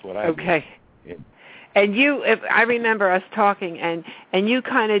what I okay. do. And you, if I remember us talking, and you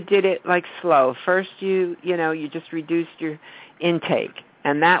kind of did it like slow. First, you just reduced your intake,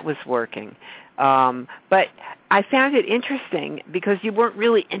 and that was working. But I found it interesting because you weren't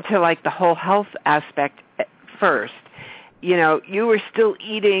really into like the whole health aspect at first. You know, you were still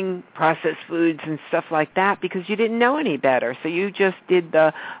eating processed foods and stuff like that because you didn't know any better. So you just did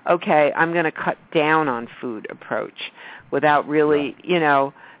the, okay, I'm going to cut down on food approach without really,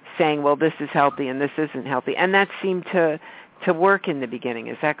 saying, well, this is healthy and this isn't healthy. And that seemed to work in the beginning.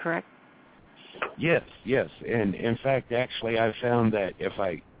 Is that correct? Yes. And in fact, actually, I found that if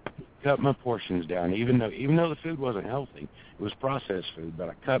I cut my portions down, even though the food wasn't healthy, it was processed food, but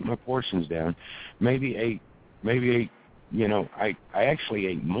I cut my portions down, maybe ate, I actually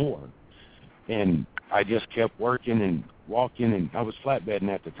ate more, and I just kept working and walking, and I was flatbedding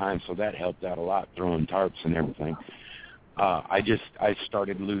at the time, so that helped out a lot, throwing tarps and everything. I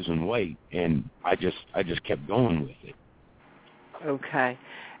started losing weight, and I just kept going with it. Okay,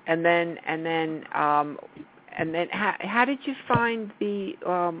 and then how did you find the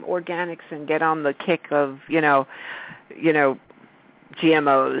organics and get on the kick of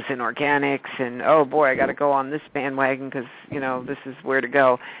GMOs and organics and, oh boy, I got to go on this bandwagon because this is where to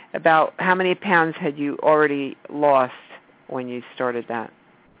go? About how many pounds had you already lost when you started that?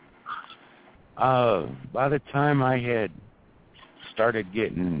 By the time I had started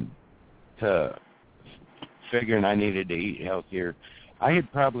getting to figuring I needed to eat healthier, I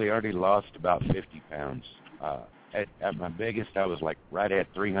had probably already lost about 50 pounds. At my biggest, I was like right at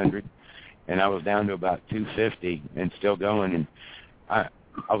 300, and I was down to about 250 and still going. And I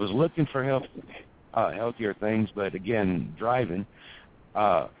was looking for healthier things, but again, driving,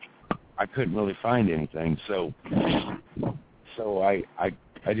 I couldn't really find anything. So I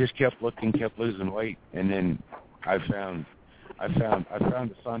just kept looking, kept losing weight, and then I found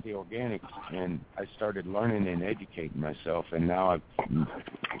Essante Organics, and I started learning and educating myself, and now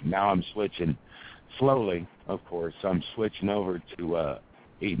I'm switching slowly. Of course, I'm switching over to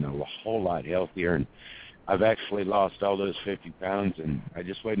eating a whole lot healthier, and I've actually lost all those 50 pounds, and I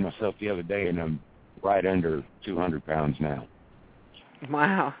just weighed myself the other day, and I'm right under 200 pounds now.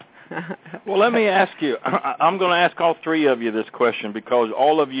 Wow. Well, let me ask you. I'm going to ask all three of you this question because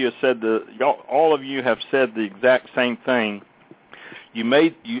all of you have said the exact same thing.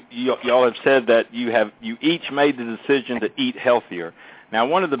 Y'all have said that you each made the decision to eat healthier. Now,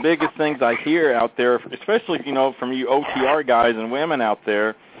 one of the biggest things I hear out there, especially from you OTR guys and women out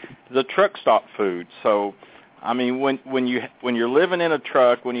there, is the truck stop food. So, I mean, when you're living in a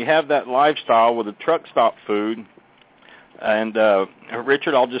truck, when you have that lifestyle with the truck stop food. And,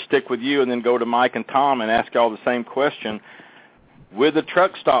 Richard, I'll just stick with you and then go to Mike and Tom and ask y'all the same question. With the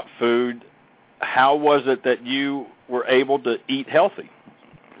truck stop food, how was it that you were able to eat healthy?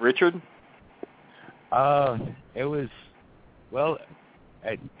 Richard? It was, well,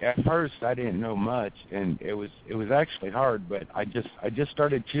 at first I didn't know much, and it was actually hard, but I just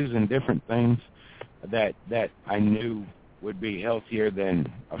started choosing different things that I knew would be healthier than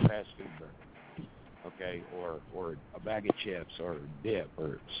a fast food burger. Okay, or a bag of chips or dip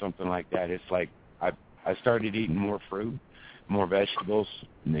or something like that. It's like I started eating more fruit, more vegetables,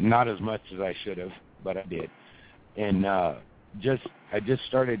 not as much as I should have, but I did. And I just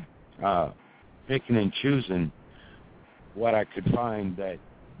started picking and choosing what I could find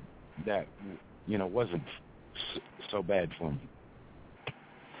that wasn't so bad for me.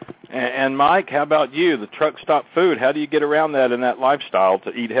 And Mike, how about you? The truck stop food. How do you get around that in that lifestyle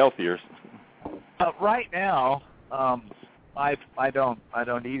to eat healthier? Right now, I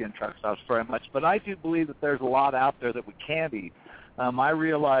don't eat in truck stops very much, but I do believe that there's a lot out there that we can eat. I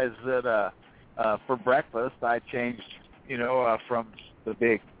realize that for breakfast I changed, from the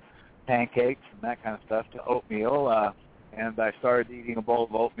big pancakes and that kind of stuff to oatmeal, and I started eating a bowl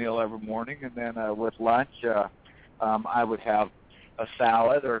of oatmeal every morning, and then with lunch I would have a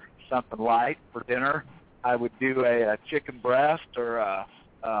salad or something light. For dinner I would do a chicken breast or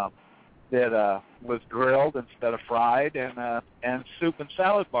that was grilled instead of fried, and soup and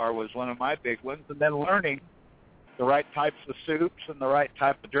salad bar was one of my big ones. And then learning the right types of soups and the right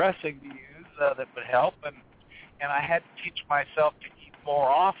type of dressing to use that would help. And I had to teach myself to eat more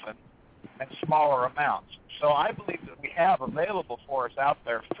often and smaller amounts. So I believe that we have available for us out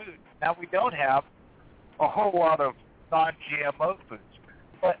there food. Now, we don't have a whole lot of non-GMO foods,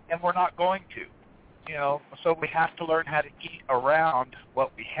 and we're not going to. So we have to learn how to eat around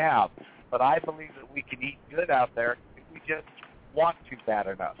what we have. But I believe that we can eat good out there if we just want to bad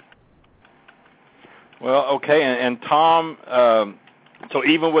enough. Well, okay, and Tom, so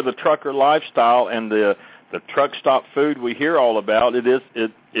even with the trucker lifestyle and the truck stop food we hear all about, it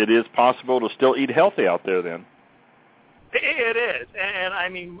is possible to still eat healthy out there then. It is, and I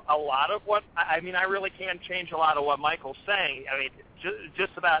mean a lot of what I really can't change a lot of what Michael's saying. I mean,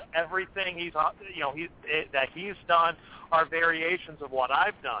 just about everything that he's done are variations of what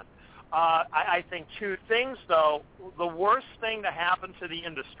I've done. I think two things though. The worst thing to happen to the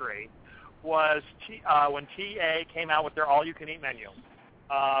industry was when TA came out with their all-you-can-eat menu,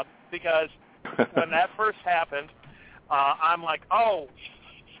 because when that first happened, I'm like, oh,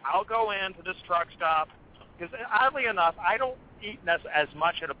 I'll go into this truck stop. Because oddly enough, I don't eat as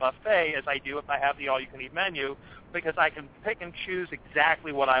much at a buffet as I do if I have the all-you-can-eat menu, because I can pick and choose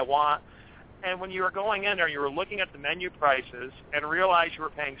exactly what I want. And when you were going in there, you were looking at the menu prices and realized you were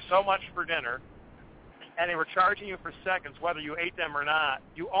paying so much for dinner, and they were charging you for seconds, whether you ate them or not.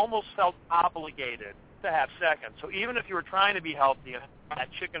 You almost felt obligated to have seconds. So even if you were trying to be healthy,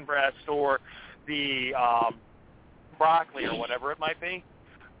 that chicken breast or the broccoli or whatever it might be,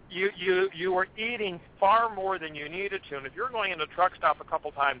 you were eating far more than you needed to. And if you're going into a truck stop a couple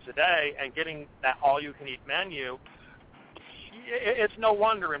times a day and getting that all-you-can-eat menu, it's no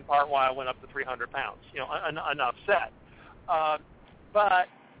wonder in part why I went up to 300 pounds, enough said. But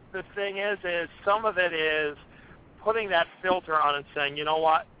the thing is some of it is putting that filter on and saying, you know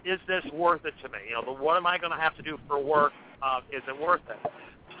what, is this worth it to me? What am I going to have to do for work? Is it worth it?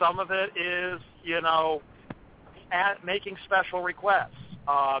 Some of it is, making special requests.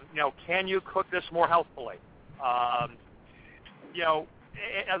 Can you cook this more healthfully? A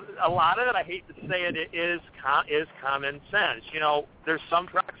lot of it, I hate to say it, is common sense. There's some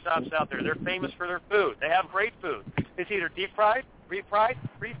truck stops out there. They're famous for their food. They have great food. It's either deep fried, refried,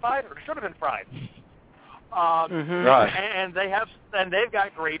 or it should have been fried. Right. And they've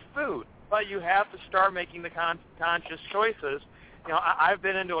got great food. But you have to start making the conscious choices. I've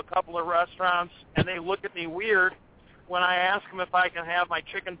been into a couple of restaurants, and they look at me weird when I ask them if I can have my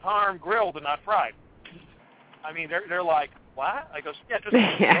chicken parm grilled and not fried. I mean, they're like, what? I go, yeah, just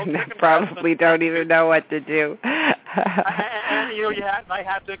they probably don't even know what to do. and I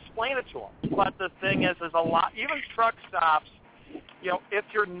have to explain it to them. But the thing is a lot, even truck stops, if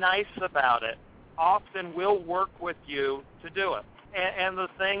you're nice about it, often will work with you to do it. And the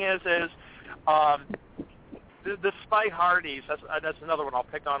thing is the Spike Hardee's, that's another one I'll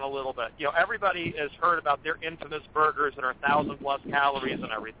pick on a little bit. Everybody has heard about their infamous burgers that are 1,000-plus calories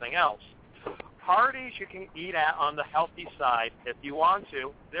and everything else. Hardee's you can eat at on the healthy side if you want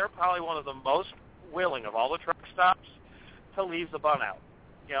to. They're probably one of the most willing of all the truck stops to leave the bun out.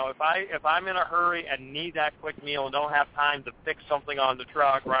 If I'm in a hurry and need that quick meal and don't have time to fix something on the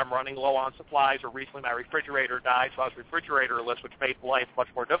truck, or I'm running low on supplies, or recently my refrigerator died, so I was refrigeratorless, which made life much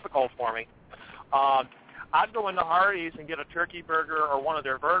more difficult for me, I'd go into Hardee's and get a turkey burger or one of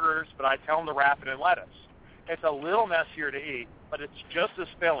their burgers, but I'd tell them to wrap it in lettuce. It's a little messier to eat, but it's just as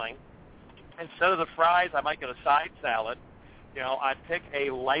filling. Instead of the fries, I might get a side salad. I'd pick a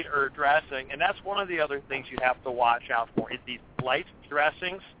lighter dressing, and that's one of the other things you have to watch out for is these light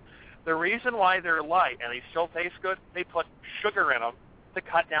dressings. The reason why they're light and they still taste good, they put sugar in them to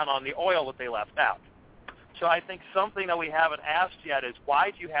cut down on the oil that they left out. So I think something that we haven't asked yet is,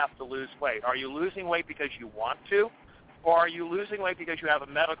 why do you have to lose weight? Are you losing weight because you want to, or are you losing weight because you have a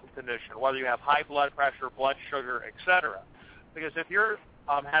medical condition, whether you have high blood pressure, blood sugar, etc.? Because if you're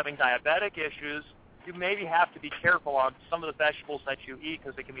having diabetic issues, you maybe have to be careful on some of the vegetables that you eat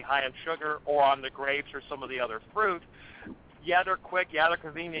because they can be high in sugar, or on the grapes or some of the other fruit. Yeah, they're quick. Yeah, they're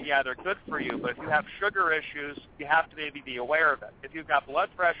convenient. Yeah, they're good for you. But if you have sugar issues, you have to maybe be aware of it. If you've got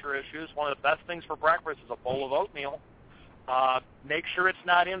blood pressure issues, one of the best things for breakfast is a bowl of oatmeal. Make sure it's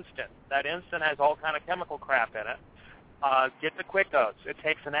not instant. That instant has all kind of chemical crap in it. Get the quick oats. It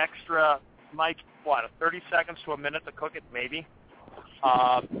takes an extra, 30 seconds to a minute to cook it, maybe.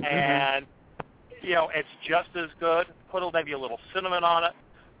 And, it's just as good. Put maybe a little cinnamon on it,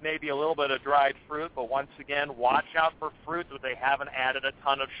 maybe a little bit of dried fruit, but once again, watch out for fruit that they haven't added a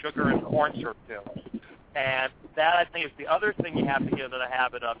ton of sugar and corn syrup to. And that, I think, is the other thing you have to get into the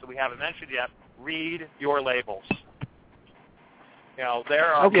habit of that we haven't mentioned yet. Read your labels. You know, there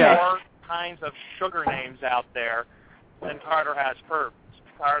are more kinds of sugar names out there than Carter has herbs.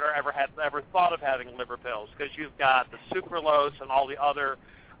 Carter ever thought of having liver pills, because you've got the sucralose and all the other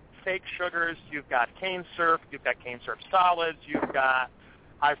fake sugars. You've got cane syrup. You've got cane syrup solids. You've got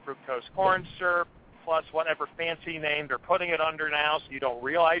high fructose corn syrup, plus whatever fancy name they're putting it under now, so you don't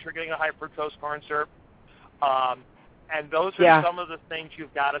realize you're getting a high fructose corn syrup. And those are some of the things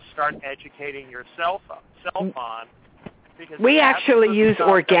you've got to start educating yourself on. Because we actually use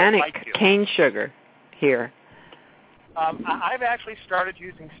organic cane sugar here. I've actually started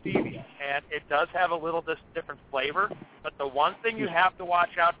using stevia, and it does have a little different flavor. But the one thing you have to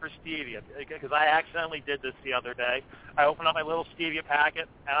watch out for stevia, because I accidentally did this the other day. I opened up my little stevia packet,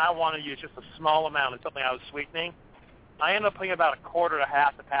 and I want to use just a small amount of something I was sweetening. I ended up putting about a quarter to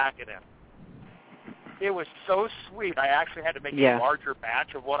half the packet in. It was so sweet, I actually had to make a larger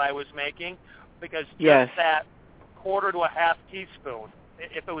batch of what I was making, because just that quarter to a half teaspoon,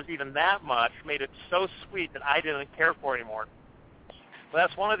 if it was even that much, made it so sweet that I didn't care for it anymore. But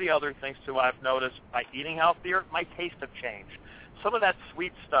that's one of the other things, too, I've noticed by eating healthier. My tastes have changed. Some of that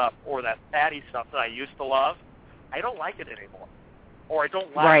sweet stuff or that fatty stuff that I used to love, I don't like it anymore. Or I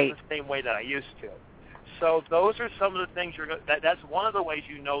don't like it the same way that I used to. So those are some of the things that's one of the ways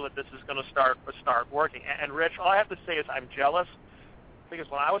you know that this is going to start working. And Rich, all I have to say is I'm jealous, because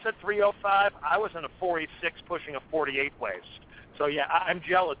when I was at 305, I was in a 46 pushing a 48 waist. So yeah, I'm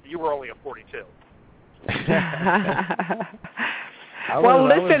jealous that you were only a 42. Well,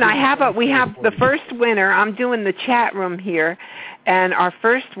 listen, we have the first winner. I'm doing the chat room here, and our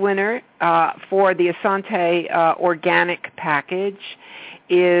first winner for the Essante organic package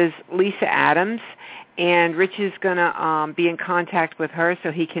is Lisa Adams. And Rich is going to be in contact with her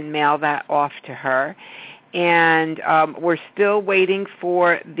so he can mail that off to her. And we're still waiting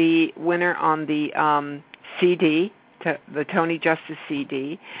for the winner on the CD, the Tony Justice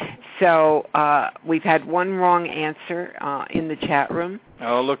CD. So we've had one wrong answer in the chat room.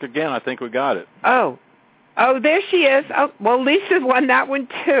 Oh, look again. I think we got it. Oh, there she is. Oh, well, Lisa won that one,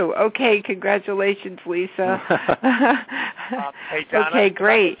 too. Okay, congratulations, Lisa. Hey, Donna, okay,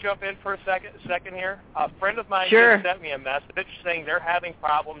 great. Can I jump in for a second here? A friend of mine just sent me a message saying they're having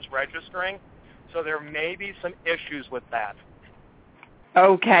problems registering, so there may be some issues with that.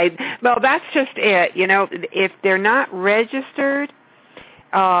 Okay. Well, that's just it. You know, if they're not registered,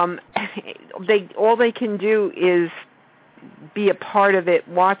 all they can do is be a part of it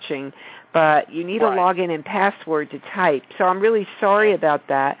watching. But you need a login and password to type. So I'm really sorry about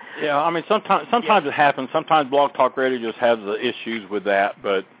that. Yeah, I mean, sometimes it happens. Sometimes Blog Talk Radio just has the issues with that.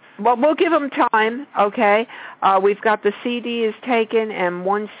 But well, we'll give them time, okay? We've got the CD is taken and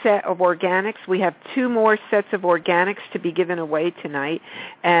one set of organics. We have 2 more sets of organics to be given away tonight.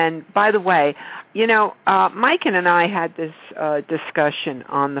 And by the way, you know, Mike and I had this discussion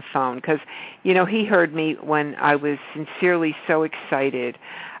on the phone because, you know, he heard me when I was sincerely so excited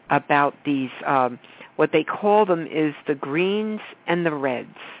about these, what they call them is the greens and the reds.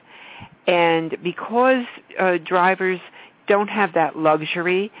 And because drivers don't have that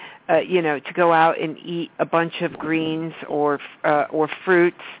luxury, you know, to go out and eat a bunch of greens or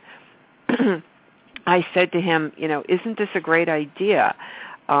fruits, I said to him, you know, isn't this a great idea?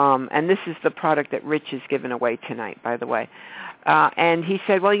 And this is the product that Rich is giving away tonight, by the way. And he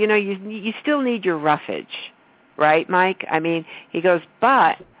said, well, you know, you still need your roughage, right, Mike? I mean, he goes,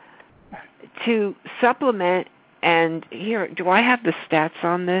 but to supplement, and here, do I have the stats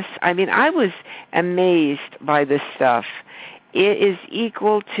on this? I mean, I was amazed by this stuff. It is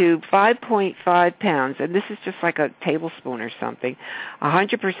equal to 5.5 pounds, and this is just like a tablespoon or something,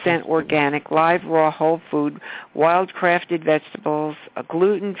 100% organic, live, raw, whole food, wild-crafted vegetables, a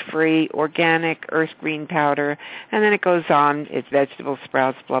gluten-free, organic earth green powder, and then it goes on, it's vegetables,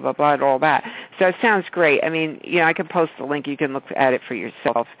 sprouts, blah, blah, blah, and all that. So it sounds great. I mean, you know, I can post the link. You can look at it for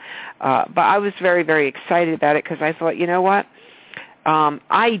yourself. But I was very, very excited about it because I thought, you know what?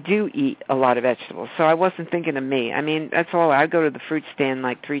 I do eat a lot of vegetables, so I wasn't thinking of me. I mean, that's all. I go to the fruit stand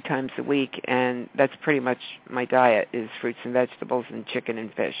like 3 times a week, and that's pretty much my diet is fruits and vegetables and chicken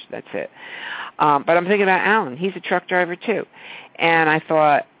and fish. That's it. But I'm thinking about Alan. He's a truck driver, too. And I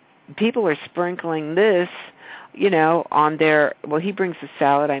thought, people are sprinkling this, you know, on their, well, he brings a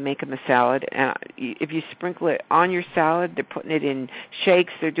salad. I make him a salad. And if you sprinkle it on your salad, they're putting it in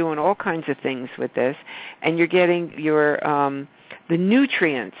shakes. They're doing all kinds of things with this. And you're getting your the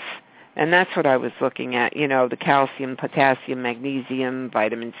nutrients, and that's what I was looking at, you know, the calcium, potassium, magnesium,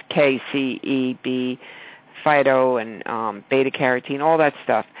 vitamins K, C, E, B, phyto and beta-carotene, all that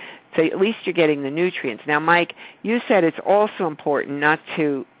stuff. So at least you're getting the nutrients. Now, Mike, you said it's also important not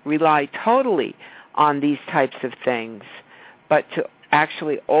to rely totally on these types of things, but to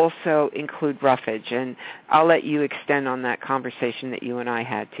actually also include roughage. And I'll let you extend on that conversation that you and I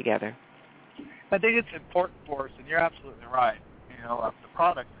had together. I think it's important for us, and you're absolutely right. You know, the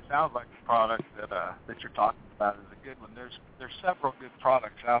product, it sounds like the product that you're talking about is a good one. There's several good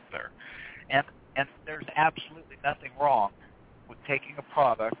products out there, and there's absolutely nothing wrong with taking a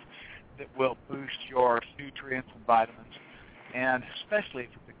product that will boost your nutrients and vitamins, and especially if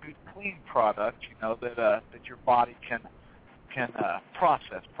it's a good, clean product, you know, that your body can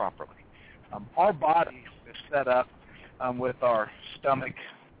process properly. Our body is set up with our stomach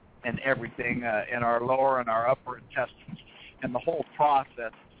and everything in our lower and our upper intestines, and the whole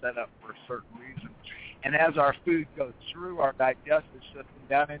process is set up for a certain reason. And as our food goes through our digestive system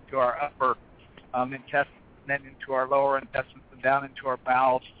down into our upper intestines, then into our lower intestines and down into our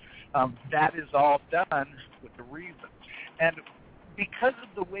bowels, that is all done with a reason. And because of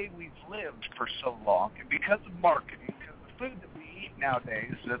the way we've lived for so long, and because of marketing, because the food that we eat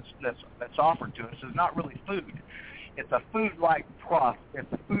nowadays that's offered to us is not really food. It's a food-like product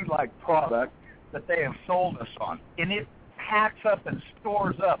that they have sold us on, and it packs up and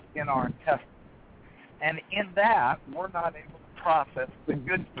stores up in our intestines. And in that, we're not able to process the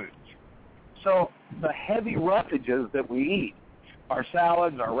good foods. So the heavy roughages that we eat, our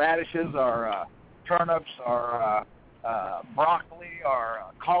salads, our radishes, our turnips, our broccoli,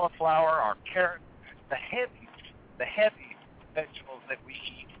 our cauliflower, our carrots, the heavy vegetables that we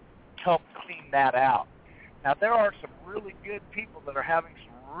eat help clean that out. Now, there are some really good people that are having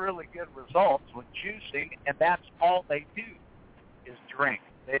some really good results with juicing, and that's all they do is drink.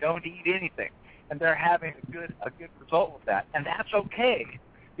 They don't eat anything, and they're having a good result with that. And that's okay,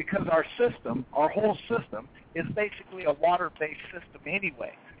 because our system, our whole system, is basically a water-based system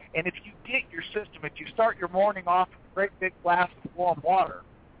anyway. And if you get your system, if you start your morning off with a great big glass of warm water,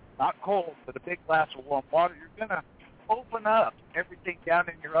 not cold, but a big glass of warm water, you're going to open up everything down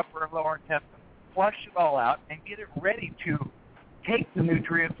in your upper and lower intestine, flush it all out, and get it ready to take the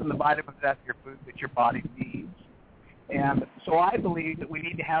nutrients and the vitamins out of your food that your body needs. And so I believe that we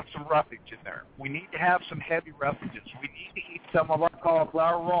need to have some roughage in there. We need to have some heavy roughages. We need to eat some of our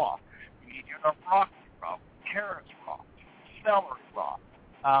cauliflower raw. We need to eat our broccoli raw, carrots raw, celery raw.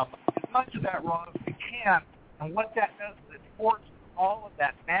 As much of that raw as we can. And what that does is it forces all of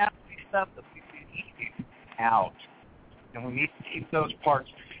that nasty stuff that we've been eating out. And we need to keep those parts.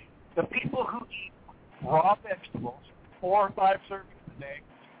 The people who eat raw vegetables, 4 or 5 servings a day,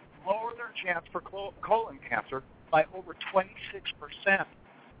 lower their chance for colon cancer by over 26%.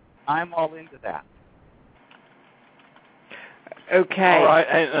 I'm all into that. Okay. All right.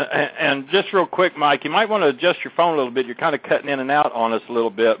 And just real quick, Mike, you might want to adjust your phone a little bit. You're kind of cutting in and out on us a little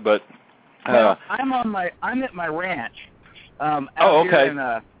bit, but well, I'm at my ranch out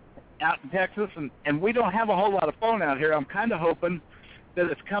here out in Texas, and we don't have a whole lot of phone out here. I'm kind of hoping that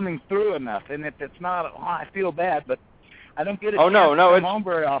it's coming through enough, and if it's not, I feel bad, but I don't get it come home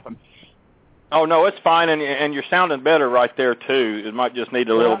very often. Oh, no, it's fine, and you're sounding better right there, too. It might just need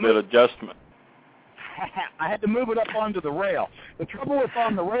a little bit of adjustment. I had to move it up onto the rail. The trouble with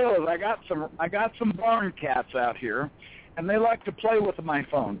on the rail is I got some barn cats out here, and they like to play with my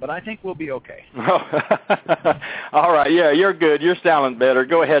phone, but I think we'll be okay. All right, yeah, you're good. You're sounding better.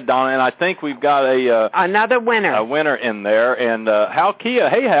 Go ahead, Donna, and I think we've got another winner. A winner in there, and Hal Kia.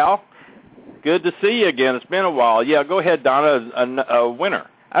 Hey, Hal. Good to see you again. It's been a while. Yeah, go ahead, Donna, a winner.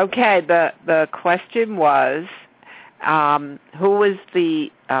 Okay, the question was, who was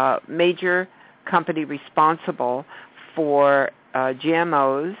the major company responsible for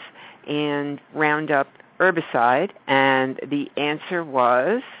GMOs and Roundup herbicide? And the answer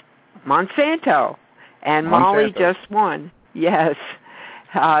was Monsanto. And Molly just won. Yes.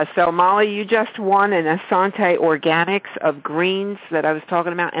 So, Molly, you just won an Essante Organics of greens that I was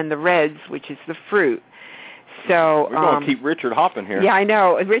talking about, and the reds, which is the fruit. So we're going to keep Richard hopping here. Yeah, I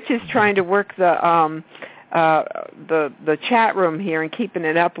know. Rich is trying to work the chat room here and keeping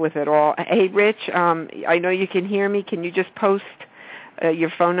it up with it all. Hey, Rich, I know you can hear me. Can you just post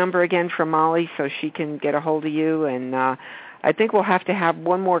your phone number again for Molly so she can get a hold of you? And I think we'll have to have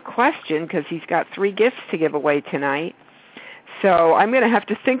one more question because he's got 3 gifts to give away tonight. So I'm going to have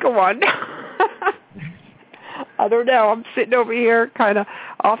to think of one. I don't know. I'm sitting over here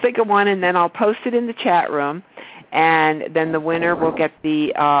I'll think of one, and then I'll post it in the chat room, and then the winner will get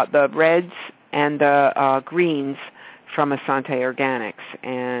the reds and the greens from Essante Organics,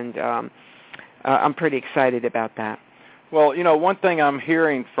 and I'm pretty excited about that. Well, one thing I'm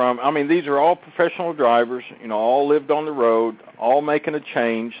hearing from, these are all professional drivers, all lived on the road, all making a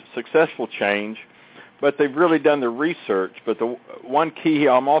change, successful change, but they've really done the research. But the one key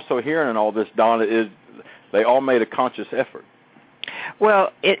I'm also hearing in all this, Donna, is they all made a conscious effort.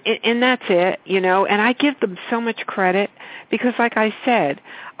 Well, and that's it, and I give them so much credit because, like I said,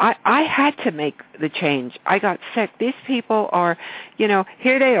 I had to make the change. I got sick. These people are,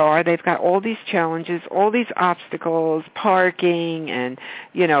 here they are. They've got all these challenges, all these obstacles, parking and,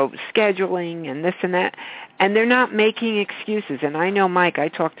 scheduling and this and that, and they're not making excuses. And I know Mike. I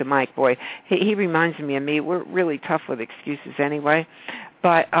talked to Mike. Boy, he reminds me of me. We're really tough with excuses anyway.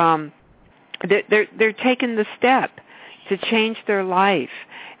 But they're taking the step to change their life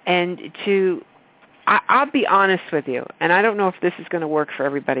and to, I'll be honest with you, and I don't know if this is going to work for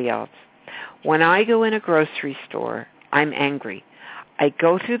everybody else. When I go in a grocery store, I'm angry. I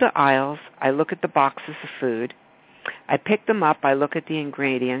go through the aisles, I look at the boxes of food, I pick them up, I look at the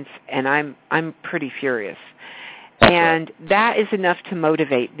ingredients, and I'm pretty furious. And that is enough to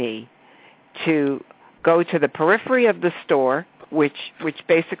motivate me to go to the periphery of the store, which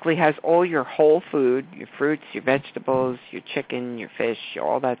basically has all your whole food, your fruits, your vegetables, your chicken, your fish,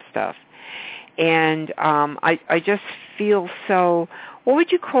 all that stuff. And I just feel so, what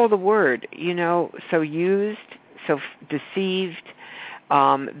would you call the word, so used, so deceived,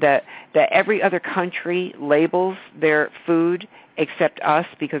 that every other country labels their food except us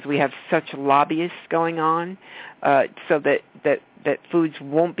because we have such lobbyists going on, so that foods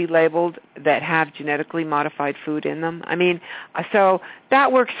won't be labeled that have genetically modified food in them. So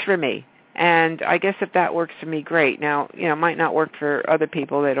that works for me. And I guess if that works for me, great. Now, it might not work for other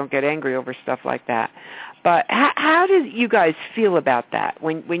people. They don't get angry over stuff like that. But how do you guys feel about that?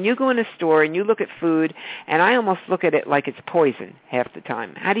 When you go in a store and you look at food, and I almost look at it like it's poison half the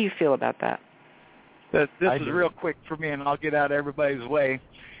time. How do you feel about that? This is real quick for me, and I'll get out of everybody's way.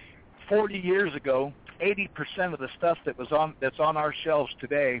 40 years ago, 80% of the stuff that's on our shelves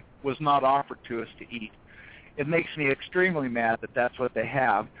today was not offered to us to eat. It makes me extremely mad that that's what they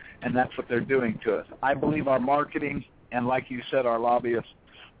have, and that's what they're doing to us. I believe our marketing and, like you said, our lobbyists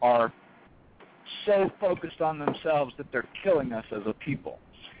are so focused on themselves that they're killing us as a people.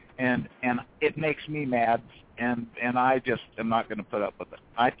 And it makes me mad, and I just am not going to put up with it.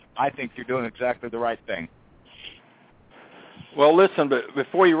 I think you're doing exactly the right thing. Well, listen, but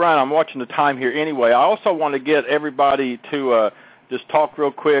before you run, I'm watching the time here anyway. I also want to get everybody to just talk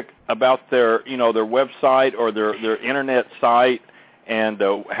real quick about their website or their internet site and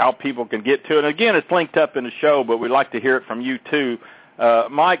how people can get to it. And again, it's linked up in the show, but we'd like to hear it from you too.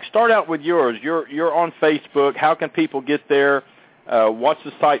 Mike, start out with yours. You're on Facebook. How can people get there? What's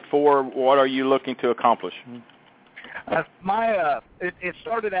the site for? What are you looking to accomplish? It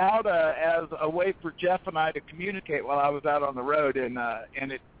started out as a way for Jeff and I to communicate while I was out on the road, and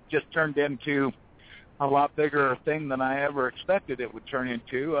it just turned into a lot bigger thing than I ever expected it would turn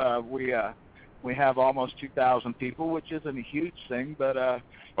into. We have almost 2,000 people, which isn't a huge thing, but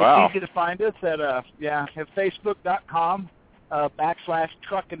wow. It's easy to find us at Facebook.com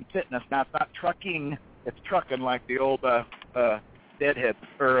 /Truckin Fitness. Now, it's not trucking, it's truckin like the old deadhead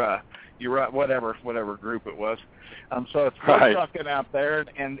or whatever group it was. So it's right. Truckin out there,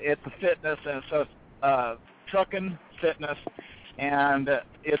 and it's a fitness, and so it's Truckin Fitness, and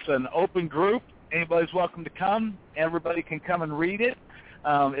it's an open group. Anybody's welcome to come. Everybody can come and read it.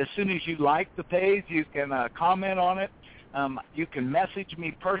 As soon as you like the page, you can comment on it. You can message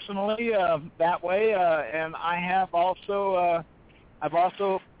me personally that way, and I've also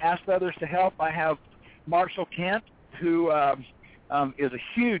asked others to help. I have Marshall Kent, who is a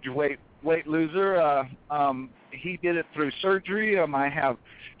huge weight loser. He did it through surgery. I have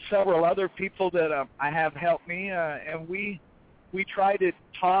several other people that I have helped me, and we try to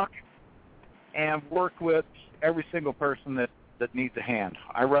talk and work with every single person that needs a hand.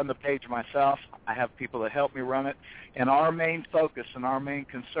 I run the page myself. I have people that help me run it, and our main focus and our main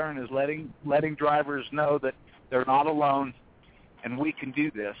concern is letting drivers know that they're not alone, and we can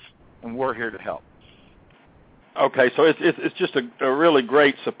do this, and we're here to help. Okay, so it's just a really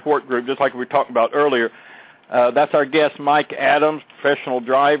great support group, just like we talked about earlier. That's our guest, Mike Adams, professional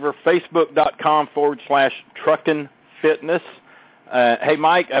driver, Facebook.com /Truckin Fitness. Hey,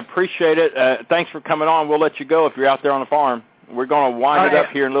 Mike, I appreciate it. Thanks for coming on. We'll let you go if you're out there on the farm. We're going to wind it up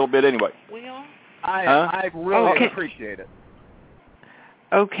here in a little bit anyway. I really appreciate it.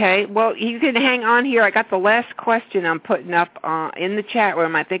 Okay. Well, you can hang on here. I got the last question I'm putting up in the chat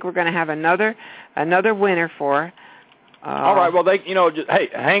room. I think we're going to have another winner for. All right. Well, hey,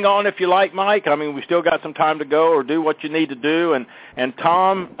 hang on if you like, Mike. We still got some time to go, or do what you need to do. And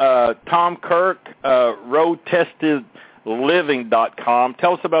Tom Kyrk road tested living.com.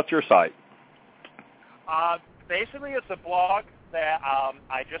 Tell us about your site. Basically, it's a blog that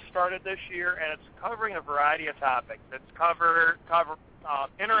I just started this year, and it's covering a variety of topics. It's cover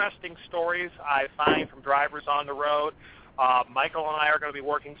interesting stories I find from drivers on the road. Michael and I are going to be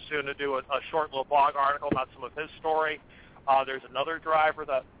working soon to do a short little blog article about some of his story. There's another driver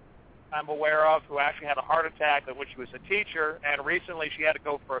that I'm aware of who actually had a heart attack when she was a teacher, and recently she had to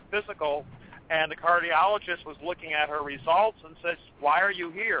go for a physical, and the cardiologist was looking at her results and says, "Why are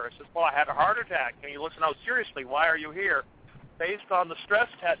you here?" I says, "Well, I had a heart attack." And he looks, "No, seriously, why are you here?" Based on the stress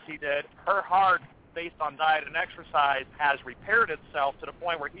test he did, her heart, based on diet and exercise, has repaired itself to the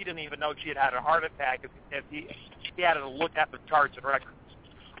point where he didn't even know she had had a heart attack if he had to look at the charts and records.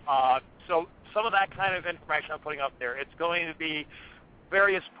 So some of that kind of information I'm putting up there. It's going to be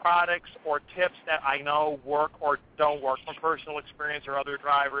various products or tips that I know work or don't work from personal experience or other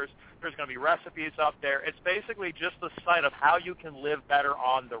drivers. There's going to be recipes up there. It's basically just the site of how you can live better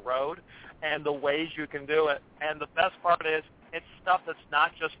on the road and the ways you can do it. And the best part is it's stuff that's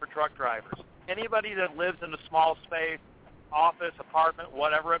not just for truck drivers. Anybody that lives in a small space, office, apartment,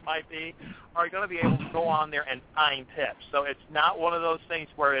 whatever it might be, are going to be able to go on there and find tips. So it's not one of those things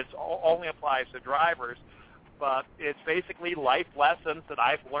where it only applies to drivers, but it's basically life lessons that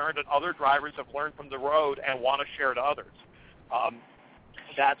I've learned and other drivers have learned from the road and want to share to others.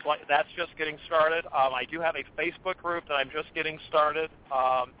 That's just getting started. I do have a Facebook group that I'm just getting started.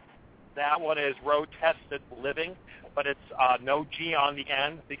 That one is Road Tested Living, but it's no G on the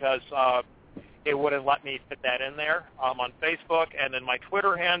end because it wouldn't let me fit that in there on Facebook. And then my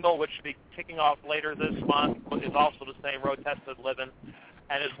Twitter handle, which should be kicking off later this month, is also the same, Road Tested Living.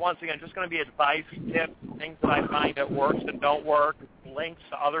 And it's once again just going to be advice, tips, things that I find that works and don't work, links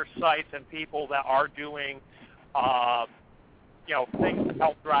to other sites and people that are doing, things to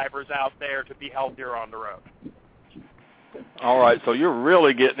help drivers out there to be healthier on the road. All right, so you're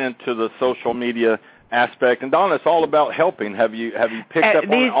really getting into the social media aspect, and Donna, it's all about helping. Have you picked up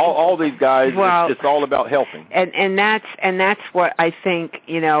on all these guys? Well, it's all about helping, and that's what I think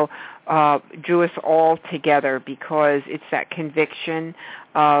drew us all together, because it's that conviction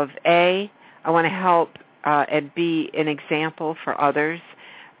of I want to help and be an example for others,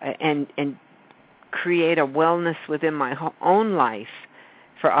 and create a wellness within my own life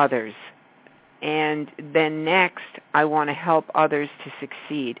for others. And then next, I want to help others to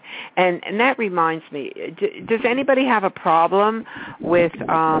succeed. And that reminds me, does anybody have a problem with,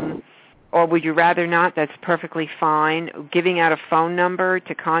 or would you rather not? That's perfectly fine. Giving out a phone number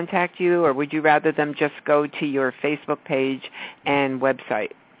to contact you, or would you rather them just go to your Facebook page and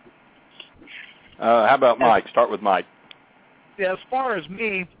website? How about Mike? Start with Mike. Yeah, as far as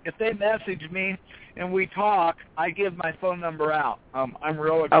me, if they message me and we talk, I give my phone number out. I'm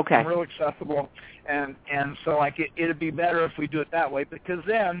real accessible, and so it'd be better if we do it that way, because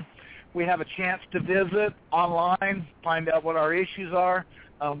then we have a chance to visit online, find out what our issues are,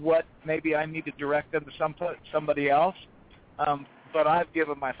 what maybe I need to direct them to somebody else. But I've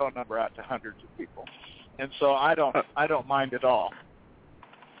given my phone number out to hundreds of people, and so I don't mind at all.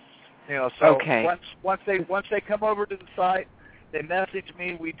 So once they come over to the site, they message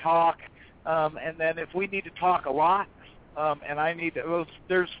me, we talk, and then if we need to talk a lot, and I need to,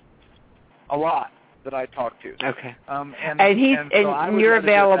 there's a lot that I talk to. Okay. And you're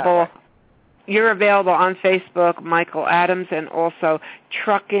available. You're available on Facebook, Michael Adams, and also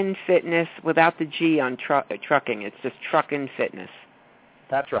Truckin Fitness without the G on trucking. It's just Truckin Fitness.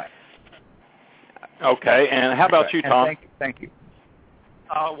 That's right. Okay, and how about you, Tom? Thank you.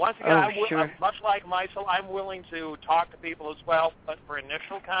 Once again, much like Michael, I'm willing to talk to people as well, but for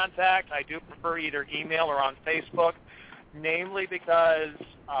initial contact, I do prefer either email or on Facebook, namely because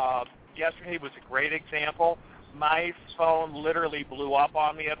yesterday was a great example. My phone literally blew up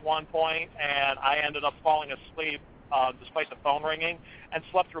on me at one point, and I ended up falling asleep despite the phone ringing, and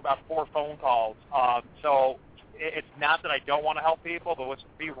slept through about 4 phone calls. So it's not that I don't want to help people, but with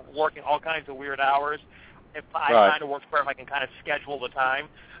me working all kinds of weird hours, if I kind of work where I can kind of schedule the time,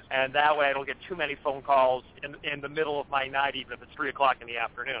 and that way I don't get too many phone calls in the middle of my night, even if it's 3 o'clock in the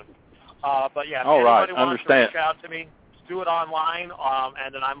afternoon. But yeah, if anybody wants to reach out to me, do it online,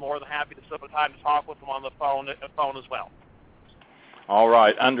 and then I'm more than happy to set up time to talk with them on the phone as well. All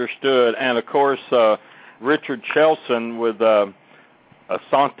right, understood. And of course, Richard Chelson with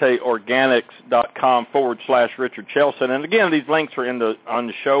AssanteOrganics.com/Richard Chelson. And again, these links are on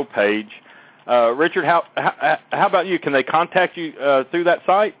the show page. Richard, how about you? Can they contact you through that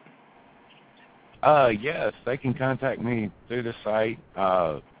site? Yes, they can contact me through the site,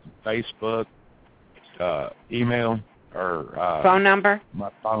 Facebook, email, or phone number.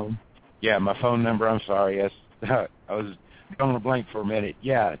 My phone. Yeah, my phone number. I'm sorry. Yes, was going to blank for a minute.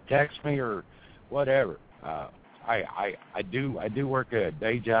 Yeah, text me or whatever. I do work a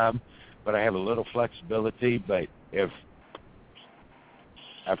day job, but I have a little flexibility. But if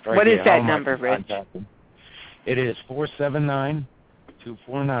after what I is get that home, number, Rich? It is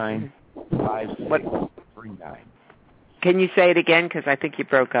 479-249-5639. Can you say it again? Because I think you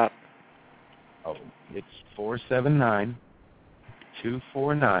broke up. Oh, it's 479-249-5639.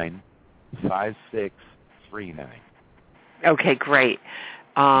 Okay, great.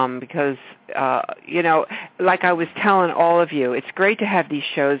 Because, like I was telling all of you, it's great to have these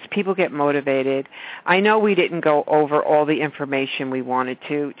shows. People get motivated. I know we didn't go over all the information we wanted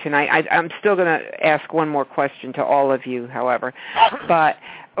to tonight. I'm still going to ask one more question to all of you, however. But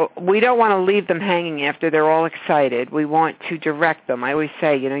we don't want to leave them hanging after they're all excited. We want to direct them. I always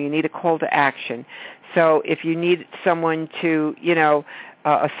say, you need a call to action. So if you need someone to,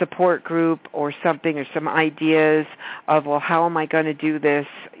 a support group or something, or some ideas of, well, how am I going to do this?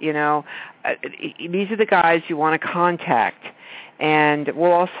 These are the guys you want to contact. And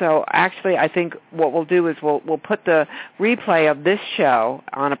we'll also, actually, I think what we'll do is we'll put the replay of this show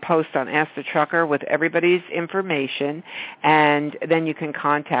on a post on Ask the Trucker with everybody's information, and then you can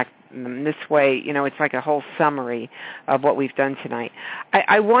contact them. This way, it's like a whole summary of what we've done tonight.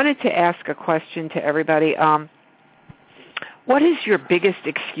 I wanted to ask a question to everybody. What is your biggest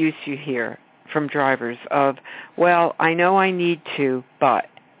excuse you hear from drivers of, well, I know I need to, but?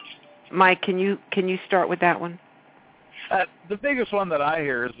 Mike, can you start with that one? The biggest one that I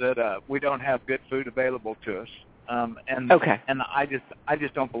hear is that we don't have good food available to us, and I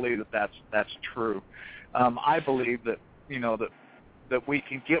just don't believe that that's true. I believe that that we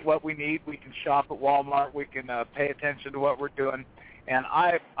can get what we need. We can shop at Walmart. We can pay attention to what we're doing, and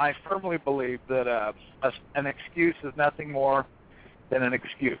I firmly believe that an excuse is nothing more than an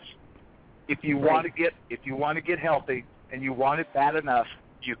excuse. If you want to get healthy and you want it bad enough,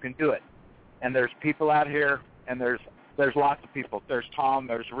 you can do it. And there's people out here, and there's lots of people. There's Tom,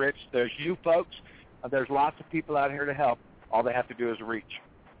 there's Rich, there's you folks. There's lots of people out here to help. All they have to do is reach.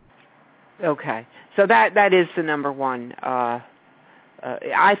 Okay, so that is the number one. I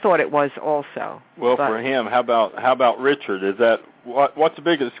thought it was also. Well, for him, how about Richard? Is that what's the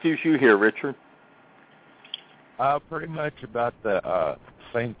biggest excuse you hear, Richard? Pretty much about the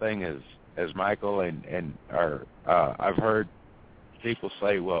same thing as Michael and I've heard people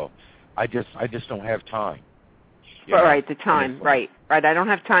say, well, I just don't have time. Right, the time, right. I don't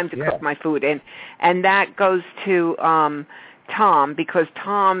have time to cook my food, and that goes to Tom, because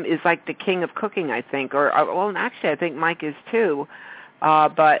Tom is like the king of cooking, I think, or well, actually, I think Mike is too.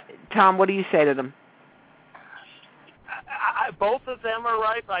 But Tom, what do you say to them? Both of them are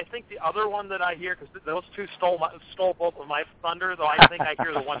right, but I think the other one that I hear, because those two stole both of my thunder, though I think I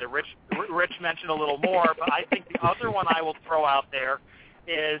hear the one that Rich mentioned a little more. But I think the other one I will throw out there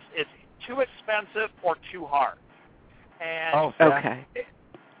is it's too expensive or too hard. And okay.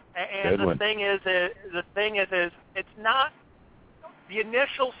 And the thing is, it's not the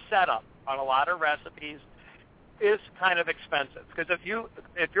initial setup on a lot of recipes is kind of expensive, because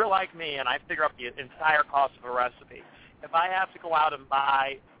if you're like me and I figure out the entire cost of a recipe, if I have to go out and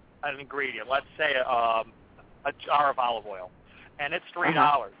buy an ingredient, let's say a jar of olive oil, and it's $3.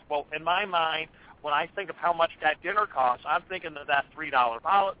 Well, in my mind, when I think of how much that dinner costs, I'm thinking that $3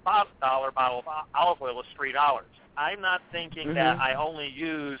 bottle of olive oil is $3. I'm not thinking that I only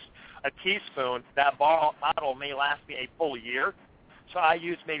use a teaspoon. That bottle may last me a full year, so I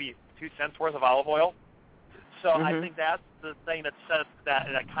use maybe 2 cents worth of olive oil. So I think that's the thing that says that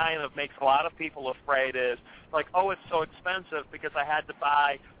kind of makes a lot of people afraid, is like, oh, it's so expensive because I had to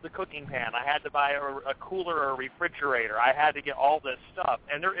buy the cooking pan, I had to buy a cooler or a refrigerator, I had to get all this stuff.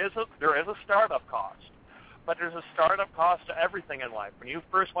 And there is a startup cost, but there's a startup cost to everything in life. When you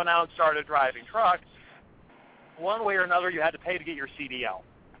first went out and started driving trucks, one way or another you had to pay to get your CDL.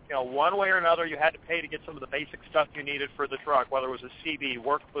 One way or another you had to pay to get some of the basic stuff you needed for the truck, whether it was a CB,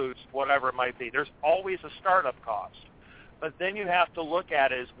 work boots, whatever it might be. There's always a startup cost. But then you have to look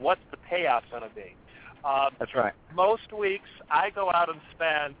at is what's the payoff going to be. That's right. Most weeks I go out and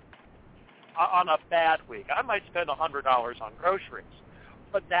spend, on a bad week, I might spend $100 on groceries.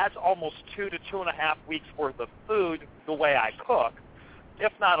 But that's almost 2 to 2.5 weeks worth of food the way I cook,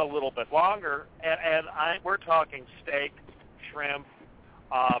 if not a little bit longer. And we're talking steak, shrimp,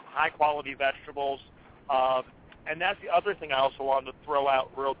 high-quality vegetables. And that's the other thing I also wanted to throw out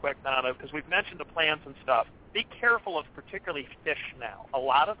real quick, Donna, because we've mentioned the plants and stuff. Be careful of particularly fish now. A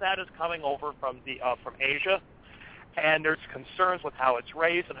lot of that is coming over from Asia, and there's concerns with how it's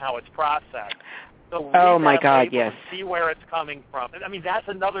raised and how it's processed. So oh my God, yes. See where it's coming from. I mean, that's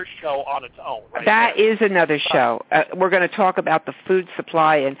another show on its own. Right that there. is another show. We're going to talk about the food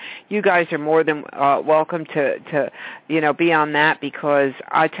supply, and you guys are more than welcome to be on that, because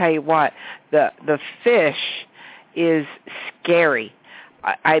I tell you what, the fish is scary.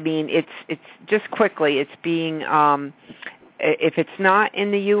 I mean, it's just quickly, it's being if it's not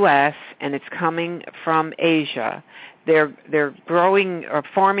in the U.S. and it's coming from Asia, they're growing or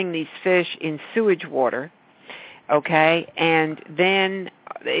farming these fish in sewage water, okay, and then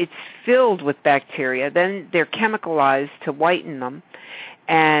it's filled with bacteria. Then they're chemicalized to whiten them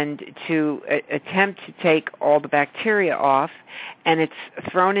and to attempt to take all the bacteria off, and it's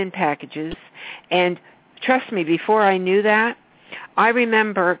thrown in packages. And trust me, before I knew that, I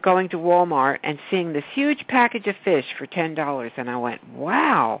remember going to Walmart and seeing this huge package of fish for $10, and I went,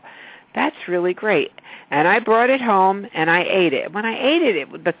 wow, that's really great. And I brought it home, and I ate it. When I ate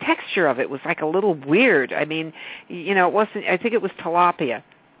it, the texture of it was like a little weird. I mean, it wasn't, I think it was tilapia,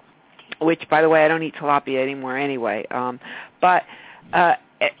 which, by the way, I don't eat tilapia anymore anyway. But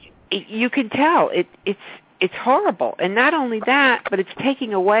you can tell it's horrible. And not only that, but it's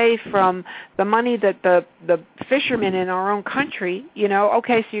taking away from the money that the fishermen in our own country,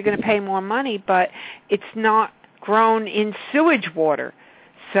 okay, so you're going to pay more money, but it's not grown in sewage water.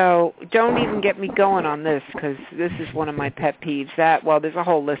 So don't even get me going on this, because this is one of my pet peeves. There's a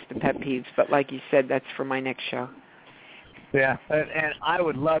whole list of pet peeves, but like you said, that's for my next show. Yeah, and I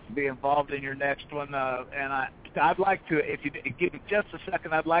would love to be involved in your next one, and I'd like to, if you give me just a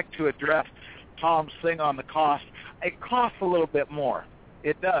second, I'd like to address Tom's thing on the cost. It costs a little bit more.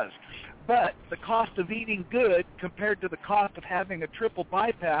 It does. But the cost of eating good compared to the cost of having a triple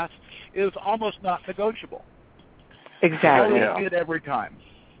bypass is almost not negotiable. Exactly. I'll eat good every time.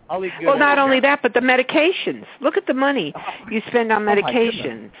 Well, not only that, but the medications. Look at the money you spend on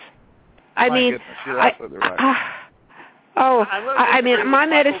medications. I mean, you're absolutely right. I mean, my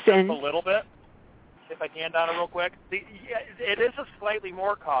medicine. A little bit, if I can, Donna, real quick. It is a slightly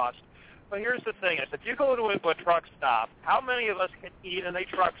more cost, but here's the thing: is if you go to a truck stop, how many of us can eat in a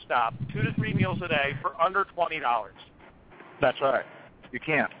truck stop 2 to 3 meals a day for under $20? That's right. You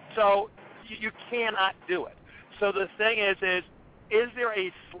can't. So you cannot do it. So the thing is there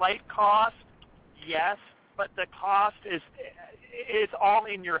a slight cost? Yes, but the cost it's all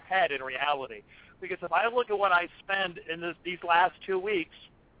in your head in reality. Because if I look at what I spend in these last 2 weeks,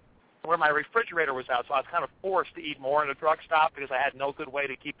 where my refrigerator was out, so I was kind of forced to eat more in a truck stop because I had no good way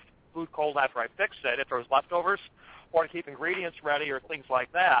to keep food cold after I fixed it, if there was leftovers, or to keep ingredients ready or things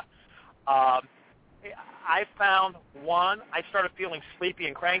like that. I found, one, I started feeling sleepy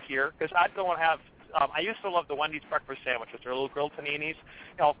and crankier because I'd go and have I used to love the Wendy's breakfast sandwiches. They're little grilled paninis.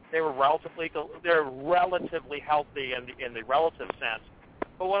 They're relatively healthy in the relative sense.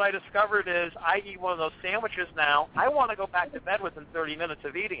 But what I discovered is I eat one of those sandwiches now. I want to go back to bed within 30 minutes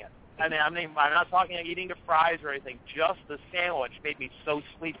of eating it. And I'm not talking about eating the fries or anything. Just the sandwich made me so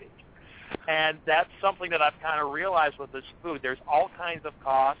sleepy. And that's something that I've kind of realized with this food. There's all kinds of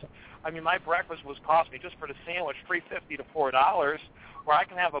costs. I mean, my breakfast was cost me just for the sandwich $3.50 to $4, where I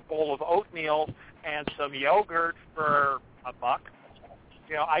can have a bowl of oatmeal and some yogurt for $1.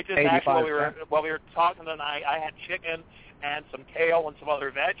 I just actually while we were talking tonight, I had chicken and some kale and some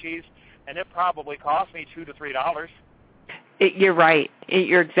other veggies, and it probably cost me $2 to $3. You're right.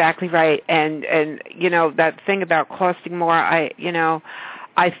 You're exactly right. And that thing about costing more, I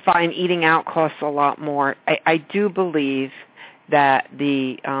find eating out costs a lot more. I do believe that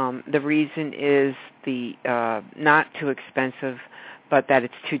the reason is the not too expensive, but that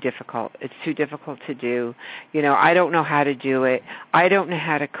it's too difficult. It's too difficult to do. I don't know how to do it. I don't know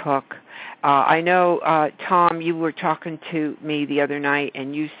how to cook. I know, Tom, you were talking to me the other night,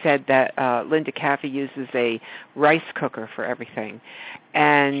 and you said that Linda Caffey uses a rice cooker for everything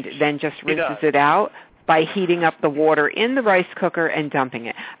and then just rinses it out by heating up the water in the rice cooker and dumping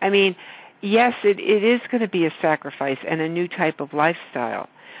it. I mean, yes, it is going to be a sacrifice and a new type of lifestyle,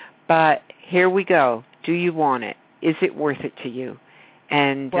 but here we go. Do you want it? Is it worth it to you?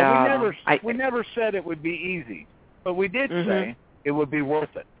 And we never said it would be easy, but we did say it would be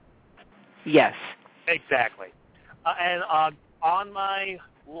worth it. Yes. Exactly. And on my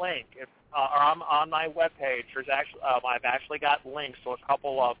link, on my webpage, there's actually I've actually got links to a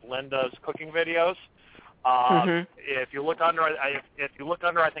couple of Linda's cooking videos. If you look under,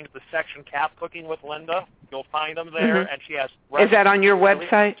 I think the section "Cap Cooking with Linda," you'll find them there, and she has. Is that on your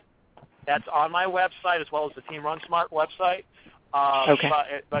website? That's on my website as well as the Team Run Smart website. Okay.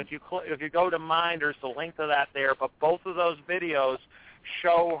 But if you go to mine, there's the link to that there. But both of those videos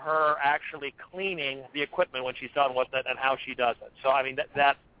show her actually cleaning the equipment when she's done with it and how she does it. So, I mean,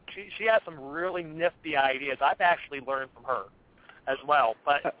 she has some really nifty ideas. I've actually learned from her as well.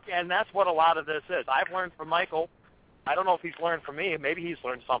 And that's what a lot of this is. I've learned from Michael. I don't know if he's learned from me. Maybe he's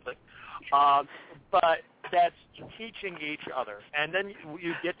learned something. But that's teaching each other. And then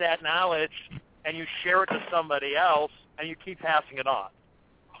you get that knowledge and you share it to somebody else and you keep passing it on.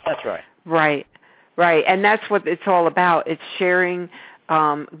 That's right. Right. And that's what it's all about. It's sharing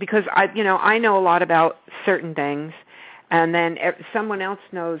because I know a lot about certain things. And then someone else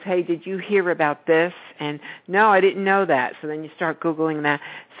knows, hey, did you hear about this? And no, I didn't know that. So then you start Googling that.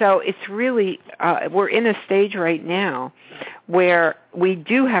 So it's really, we're in a stage right now where we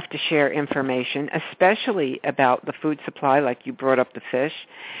do have to share information, especially about the food supply, like you brought up the fish,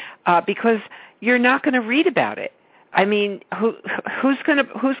 because you're not going to read about it. I mean, who's going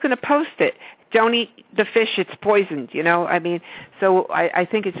to post it? Don't eat the fish; it's poisoned. I mean, so I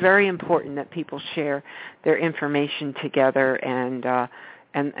think it's very important that people share their information together and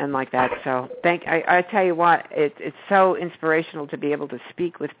like that. So I tell you what, it's so inspirational to be able to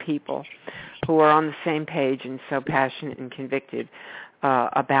speak with people who are on the same page and so passionate and convicted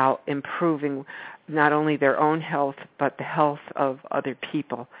about improving not only their own health but the health of other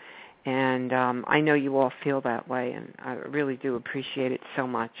people. And I know you all feel that way, and I really do appreciate it so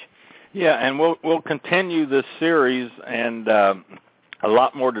much. Yeah, and we'll continue this series, and a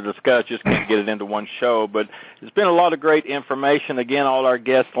lot more to discuss. Just can't get it into one show, but it's been a lot of great information. Again, all our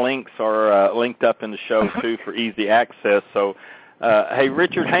guest links are linked up in the show too for easy access. So, hey,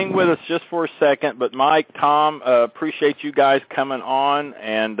 Richard, hang with us just for a second. But Mike, Tom, appreciate you guys coming on,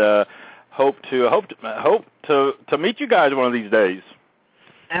 and hope to meet you guys one of these days.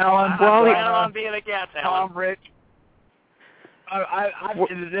 Alan, planning on being a guest, Alan. Tom, Rich. I've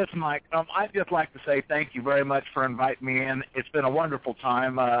into this, Mike. I'd just like to say thank you very much for inviting me in. It's been a wonderful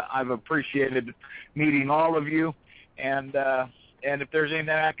time. I've appreciated meeting all of you, and if there's anything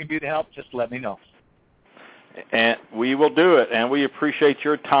I can do to help, just let me know. And we will do it, and we appreciate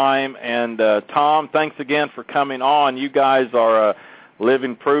your time. And Tom, thanks again for coming on. You guys are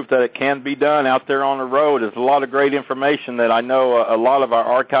living proof that it can be done out there on the road. There's a lot of great information that I know a lot of our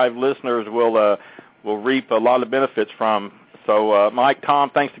archive listeners will reap a lot of benefits from. So, Mike,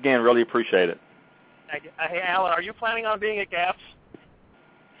 Tom, thanks again. Really appreciate it. Hey, Alan, are you planning on being at GATS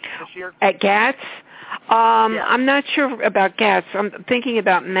this year? At GATS? Yeah. I'm not sure about GATS. I'm thinking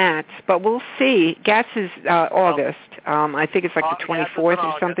about MATS, but we'll see. GATS is August. I think it's like the 24th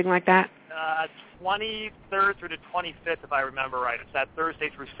or something like that. 23rd through the 25th, if I remember right. It's that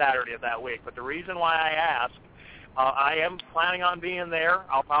Thursday through Saturday of that week. But the reason why I ask, I am planning on being there.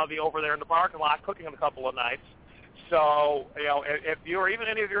 I'll probably be over there in the parking lot cooking a couple of nights. So, if you or even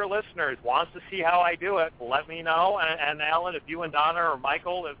any of your listeners wants to see how I do it, let me know. And Alan, if you and Donna or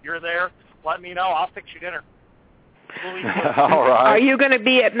Michael, if you're there, let me know. I'll fix you dinner. All right. Are you going to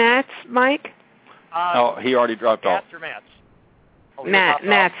be at Matt's, Mike? He already dropped off. Or Matt's?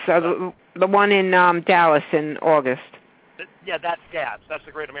 Matt's, the one in Dallas in August. Yeah, that's GATS. That's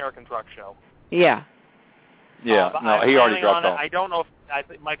the Great American Truck Show. Yeah. Yeah, no, he already dropped off. I don't know if I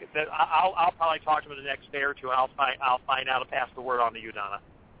think Mike. I'll probably talk to him the next day or two, and I'll find out and pass the word on to you, Donna.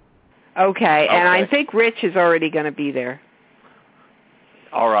 Okay, and I think Rich is already going to be there.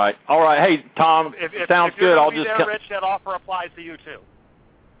 All right. Hey, Tom, sounds good. I'll just there, Rich, that offer applies to you too.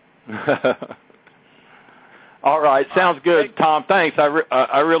 All right, sounds good, Tom. Thanks.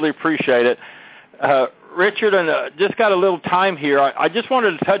 I really appreciate it. Richard, and just got a little time here. I just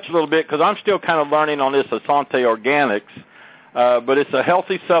wanted to touch a little bit because I'm still kind of learning on this Essante Organics, but it's a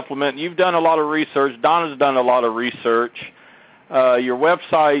healthy supplement. You've done a lot of research. Donna's done a lot of research. Your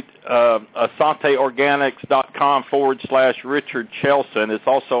website, AssanteOrganics.com/Richard Chelson. It's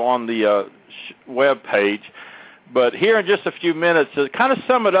also on the web page. But here in just a few minutes, to kind of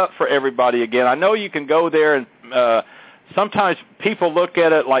sum it up for everybody again, I know you can go there and sometimes people look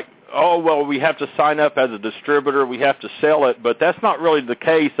at it like, oh, well, we have to sign up as a distributor, we have to sell it, but that's not really the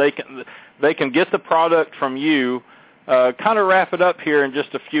case. They can get the product from you. Kind of wrap it up here in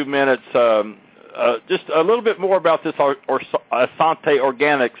just a few minutes. Just a little bit more about this Essante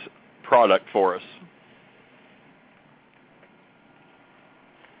Organics product for us.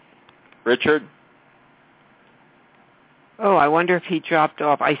 Richard? Oh, I wonder if he dropped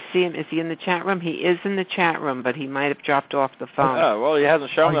off. I see him. Is he in the chat room? He is in the chat room, but he might have dropped off the phone. Oh, well, he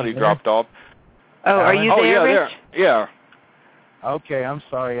hasn't shown that he dropped off. Oh, are you there, Rich? Yeah. Okay, I'm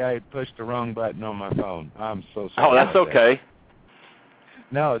sorry. I pushed the wrong button on my phone. I'm so sorry. Oh, that's okay.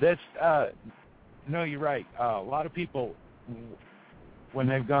 No, no, you're right. A lot of people, when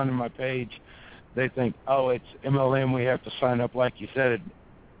they've gone to my page, they think, oh, it's MLM. We have to sign up, like you said,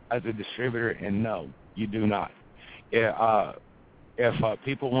 as a distributor. And no, you do not. If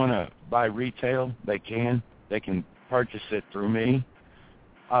people want to buy retail, they can. They can purchase it through me.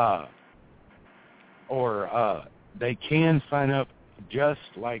 Or they can sign up just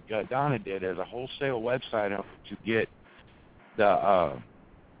like Donna did as a wholesale website to get the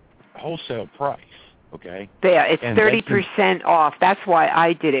wholesale price, okay? Yeah, it's 30% off. That's why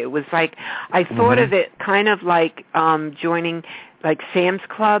I did it. It was like, I thought of it kind of like joining like Sam's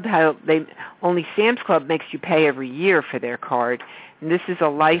Club, how only Sam's Club makes you pay every year for their card. And this is a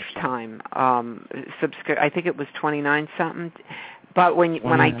lifetime I think it was $29 something. But when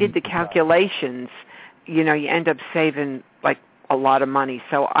I did the calculations, you know, you end up saving like a lot of money.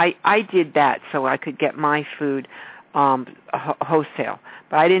 So I did that so I could get my food wholesale.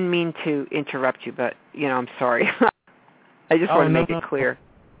 But I didn't mean to interrupt you, but, you know, I'm sorry. I just want to make it clear.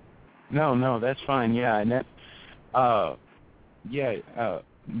 No, that's fine. Yeah, and that, if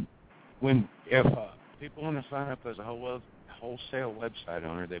people want to sign up as a wholesale website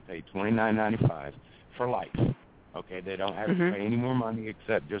owner, they pay $29.95 for life. Okay, they don't have to pay any more money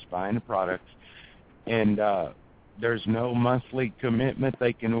except just buying the products. And there's no monthly commitment.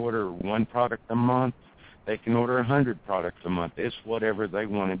 They can order one product a month. They can order 100 products a month. It's whatever they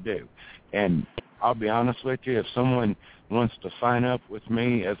want to do. And I'll be honest with you, if someone wants to sign up with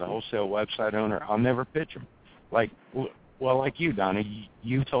me as a wholesale website owner, I'll never pitch them. Like you, Donna,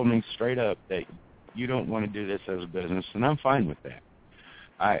 you told me straight up that you don't want to do this as a business, and I'm fine with that.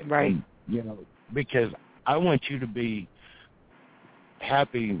 And, you know, because I want you to be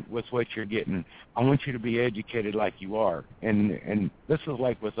happy with what you're getting. I want you to be educated like you are. And this is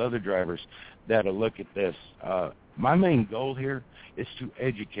like with other drivers that'll look at this. My main goal here is to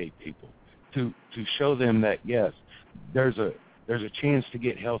educate people, to show them that, yes, there's a chance to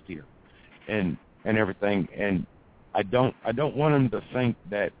get healthier and everything. And I don't want them to think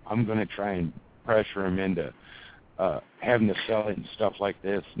that I'm going to try and pressure them into having to sell it and stuff like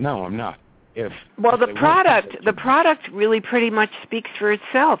this. No, I'm not. The product really pretty much speaks for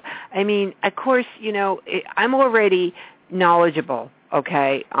itself. I mean, of course, you know, I'm already knowledgeable,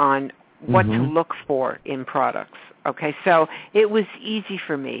 okay, on what to look for in products. Okay, so it was easy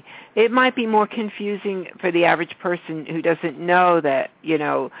for me. It might be more confusing for the average person who doesn't know that, you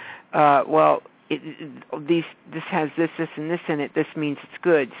know, this has this, and this in it. This means it's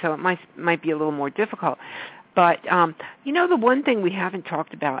good. So it might be a little more difficult. But, you know, the one thing we haven't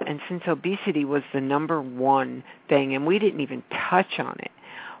talked about, and since obesity was the number one thing, and we didn't even touch on it,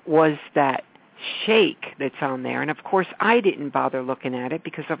 was that shake that's on there. And, of course, I didn't bother looking at it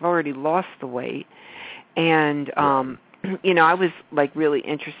because I've already lost the weight. And, you know, I was, like, really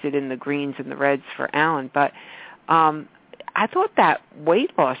interested in the greens and the reds for Alan. But I thought that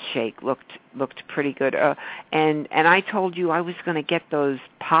weight loss shake looked pretty good. And I told you I was going to get those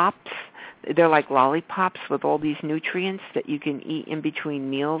pops. They're like lollipops with all these nutrients that you can eat in between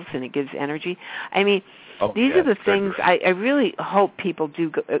meals, and it gives energy. I mean, these are the things I really hope people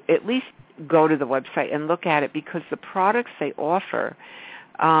do at least go to the website and look at it, because the products they offer,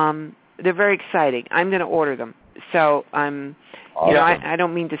 they're very exciting. I'm going to order them. So you know, I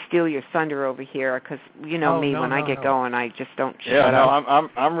don't mean to steal your thunder over here, because you know when I get going, I just don't shut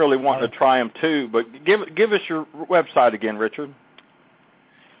up. I'm really wanting to try them too. But give us your website again, Richard.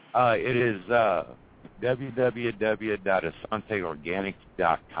 It is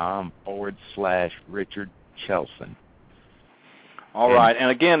www.assanteorganics.com/Richard Chelson. All right. And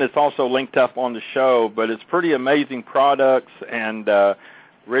again, it's also linked up on the show, but it's pretty amazing products, and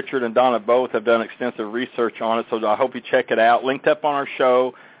Richard and Donna both have done extensive research on it, so I hope you check it out. Linked up on our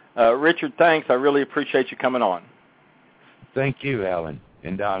show. Richard, thanks. I really appreciate you coming on. Thank you, Alan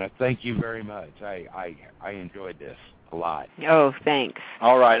and Donna. Thank you very much. I enjoyed this a lot. Oh, thanks.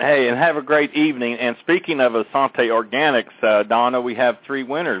 All right. Hey, and have a great evening. And speaking of Essante Organics, Donna, we have 3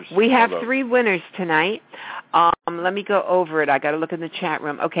 winners. We have 3 winners tonight. Let me go over it. I got to look in the chat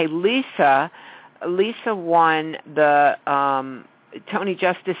room. Okay, Lisa won the Tony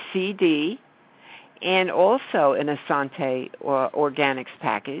Justice CD and also an Essante Organics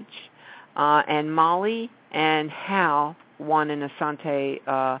package. And Molly and Hal won an Essante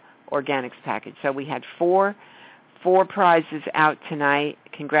Organics package. So we had 4 prizes out tonight.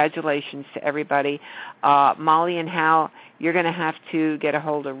 Congratulations to everybody. Molly and Hal, you're going to have to get a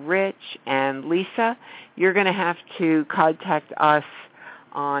hold of Rich, and Lisa, you're going to have to contact us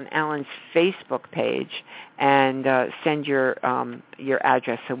on Alan's Facebook page and send your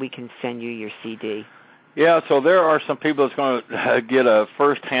address so we can send you your CD. Yeah, so there are some people that's going to get a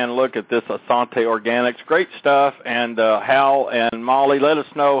first-hand look at this Essante Organics. Great stuff. And Hal and Molly, let us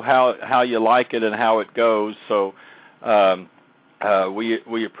know how you like it and how it goes. So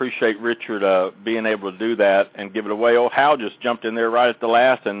we appreciate Richard being able to do that and give it away. Oh, Hal just jumped in there right at the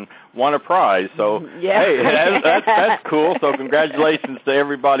last and won a prize. So, yeah. Hey, that's cool. So congratulations to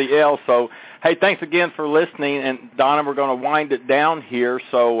everybody else. So, hey, thanks again for listening. And, Donna, we're going to wind it down here.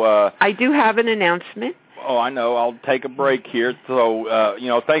 So I do have an announcement. Oh, I know. I'll take a break here. So,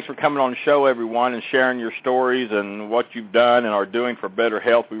 thanks for coming on the show, everyone, and sharing your stories and what you've done and are doing for better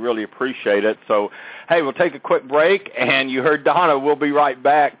health. We really appreciate it. So, hey, we'll take a quick break, and you heard Donna. We'll be right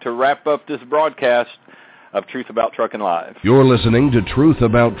back to wrap up this broadcast of Truth About Trucking Live. You're listening to Truth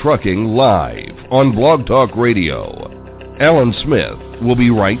About Trucking Live on Blog Talk Radio. Alan Smith will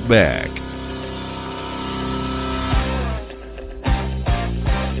be right back.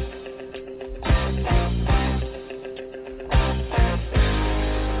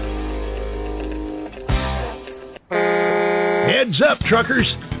 Heads up, truckers.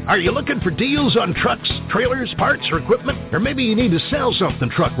 Are you looking for deals on trucks, trailers, parts, or equipment? Or maybe you need to sell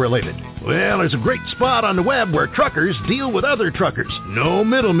something truck-related? Well, there's a great spot on the web where truckers deal with other truckers. No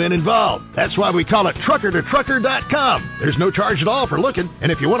middlemen involved. That's why we call it trucker-to-trucker.com. There's no charge at all for looking,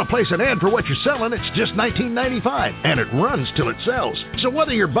 and if you want to place an ad for what you're selling, it's just $19.95, and it runs till it sells. So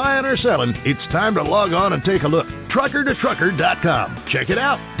whether you're buying or selling, it's time to log on and take a look. trucker-to-trucker.com. Check it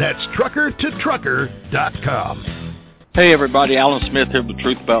out. That's trucker-to-trucker.com. Hey everybody, Alan Smith here with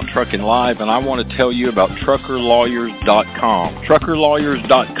Truth About Trucking Live, and I want to tell you about truckerlawyers.com.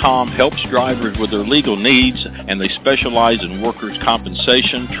 Truckerlawyers.com helps drivers with their legal needs, and they specialize in workers'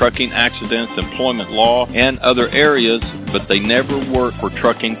 compensation, trucking accidents, employment law, and other areas, but they never work for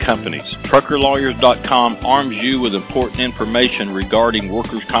trucking companies. Truckerlawyers.com arms you with important information regarding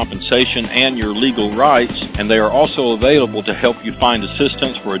workers' compensation and your legal rights, and they are also available to help you find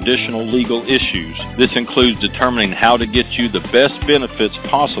assistance for additional legal issues. This includes determining how to get you the best benefits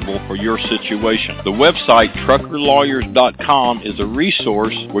possible for your situation. The website truckerlawyers.com is a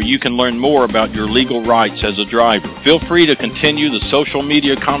resource where you can learn more about your legal rights as a driver. Feel free to continue the social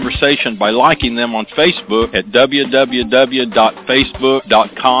media conversation by liking them on Facebook at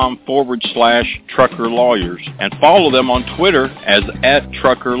www.facebook.com/truckerlawyers and follow them on Twitter as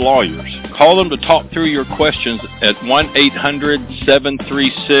 @truckerlawyers. Call them to talk through your questions at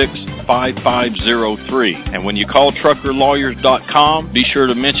 1-800-736-5503. And when you call truckerlawyers.com, be sure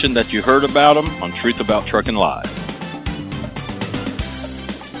to mention that you heard about them on Truth About Trucking Live.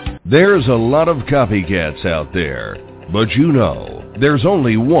 There's a lot of copycats out there, but you know, there's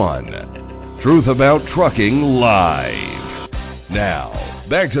only one. Truth About Trucking Live. Now,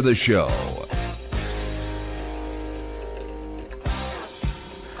 back to the show.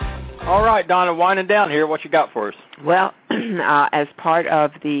 All right, Donna, winding down here. What you got for us? Well, as part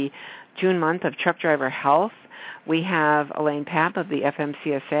of the June month of Truck Driver Health, we have Elaine Papp of the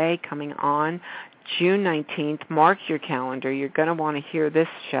FMCSA coming on June 19th. Mark your calendar. You're going to want to hear this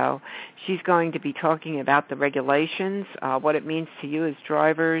show. She's going to be talking about the regulations, what it means to you as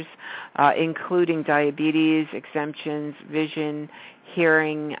drivers, including diabetes, exemptions, vision,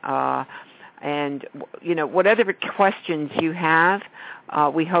 hearing, and, whatever questions you have,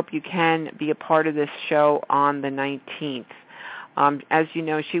 we hope you can be a part of this show on the 19th. As you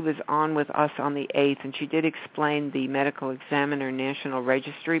know, she was on with us on the 8th, and she did explain the Medical Examiner National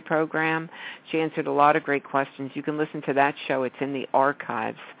Registry Program. She answered a lot of great questions. You can listen to that show. It's in the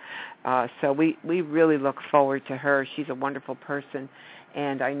archives. So we really look forward to her. She's a wonderful person,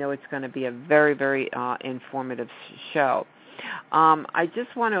 and I know it's going to be a very, very informative show. I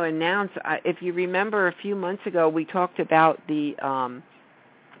just want to announce, if you remember a few months ago, we talked about the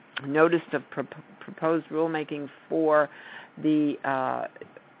notice of proposed rulemaking for the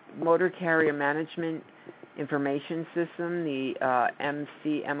Motor Carrier Management Information System, the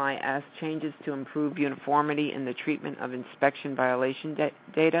MCMIS, changes to improve uniformity in the treatment of inspection violation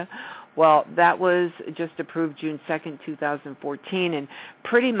data. Well, that was just approved June 2nd, 2014, and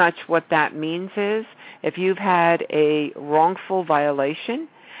pretty much what that means is if you've had a wrongful violation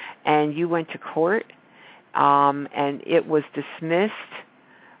and you went to court and it was dismissed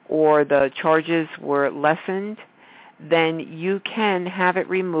or the charges were lessened, then you can have it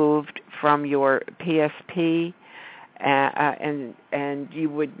removed from your PSP, and you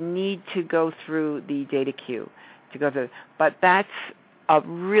would need to go through the data queue to go through. But that's a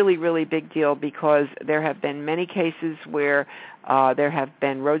really, really big deal because there have been many cases where there have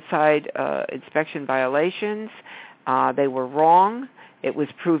been roadside inspection violations. They were wrong. It was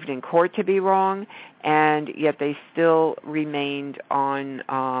proved in court to be wrong, and yet they still remained on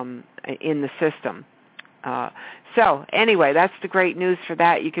in the system. So anyway, that's the great news for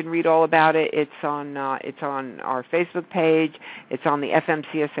that. You can read all about it. It's on our Facebook page. It's on the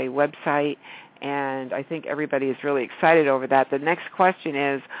FMCSA website. And I think everybody is really excited over that. The next question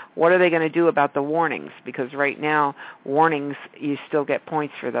is, what are they going to do about the warnings? Because right now, warnings, you still get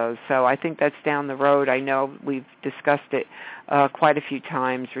points for those. So I think that's down the road. I know we've discussed it quite a few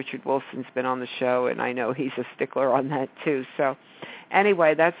times. Richard Wilson's been on the show, and I know he's a stickler on that too. So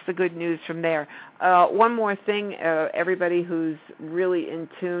anyway, that's the good news from there. One more thing, everybody who's really in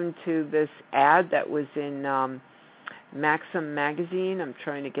tune to this ad that was in Maxim magazine. I'm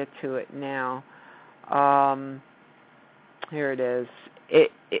trying to get to it now. Here it is.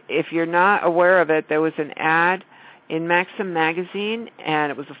 If you're not aware of it, there was an ad in Maxim magazine,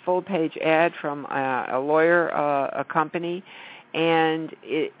 and it was a full-page ad from a lawyer, a company, and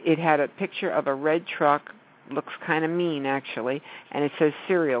it had a picture of a red truck. Looks kind of mean, actually, and it says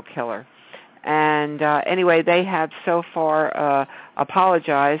serial killer. And anyway, they have so far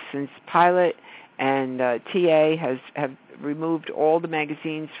apologized since Pilot and TA have removed all the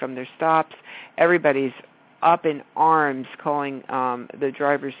magazines from their stops. Everybody's up in arms calling the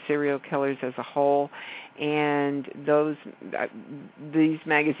drivers serial killers as a whole, and these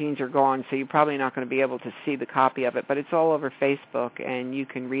magazines are gone, so you're probably not going to be able to see the copy of it, but it's all over Facebook, and you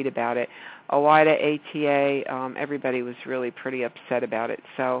can read about it. OIDA, ATA, everybody was really pretty upset about it.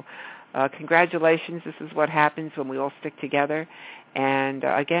 So congratulations. This is what happens when we all stick together. And,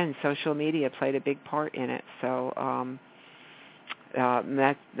 again, social media played a big part in it. So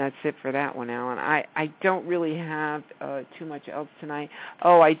that's it for that one, Alan. I don't really have too much else tonight.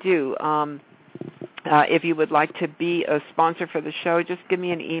 Oh, I do. If you would like to be a sponsor for the show, just give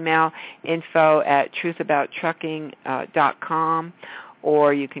me an email, info@truthabouttrucking.com,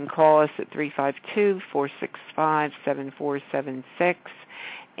 or you can call us at 352-465-7476.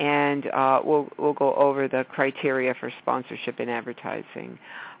 And we'll go over the criteria for sponsorship and advertising.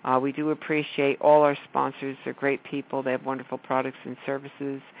 We do appreciate all our sponsors. They're great people. They have wonderful products and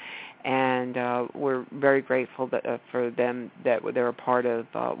services, and we're very grateful for them that they're a part of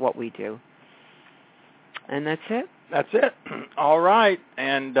what we do. And that's it. That's it. All right.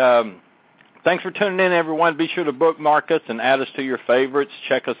 And thanks for tuning in, everyone. Be sure to bookmark us and add us to your favorites.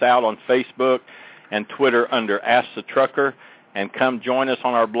 Check us out on Facebook and Twitter under Ask the Trucker. And come join us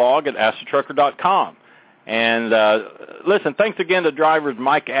on our blog at AskTheTrucker.com. And listen, thanks again to drivers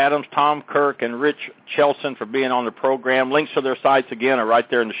Mike Adams, Tom Kyrk, and Rich Chelson for being on the program. Links to their sites, again, are right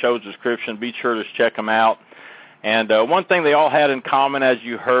there in the show's description. Be sure to check them out. And one thing they all had in common, as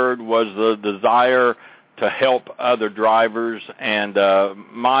you heard, was the desire to help other drivers. And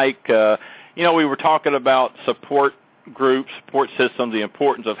Mike, we were talking about support groups, support systems, the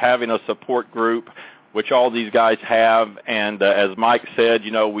importance of having a support group, which all these guys have. And as Mike said,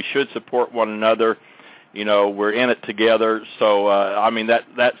 we should support one another. We're in it together. So,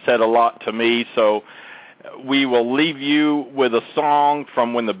 that said a lot to me. So we will leave you with a song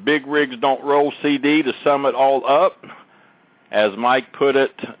from When the Big Rigs Don't Roll CD to sum it all up. As Mike put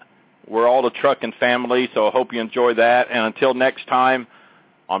it, we're all the trucking family, so I hope you enjoy that. And until next time,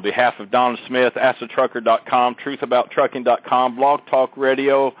 on behalf of Donna Smith, AskTheTrucker.com, TruthAboutTrucking.com, Blog Talk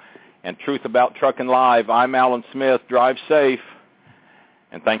Radio, and Truth About Trucking Live, I'm Alan Smith. Drive safe,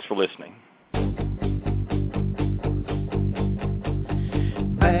 and thanks for listening.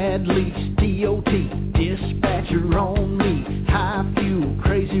 Bad lease, DOT, dispatcher on me. High fuel,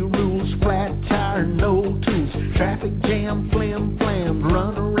 crazy rules, flat tire, no tools. Traffic jam, flim flam,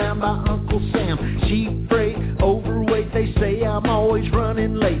 run around by Uncle Sam. Cheap freight, overweight, they say I'm always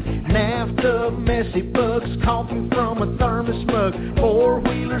running late. NAFTA, messy bugs, coffee from a thermos mug.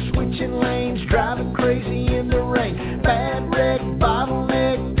 Four-wheeler switching lanes, driving crazy in the rain. Bad wreck,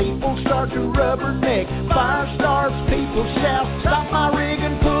 bottleneck, people start to rubberneck. Fire starts, people shout, stop my rig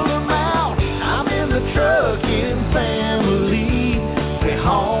and pull them out. I'm in the trucking family. We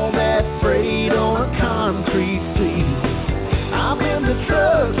haul that freight on a concrete fleet. I'm in the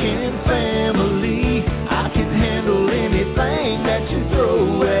trucking family. I can handle anything that you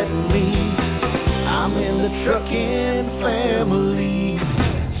throw at me. I'm in the trucking family.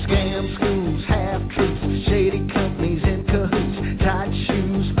 Scam schools, half-truths, shady companies in cahoots. Tight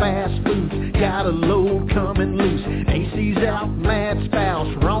shoes, fast foods, got a load coming loose. AC's out, mad spouse,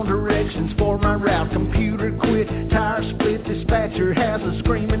 wrong directions for my route. Computer quit, tire split, dispatcher has a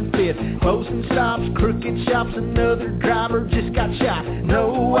screaming fit. Closing stops, crooked shops, another driver just got shot.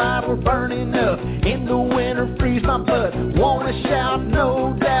 No idle, burning up, in the winter freeze my butt. Wanna shout,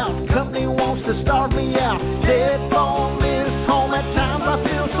 no doubt, company wants to start me out. Dead phone is home, at times I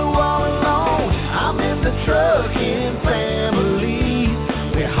feel so all alone. I'm in the trucking family.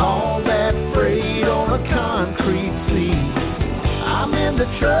 We haul that freight on a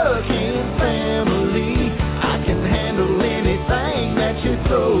trucking family. I can handle anything that you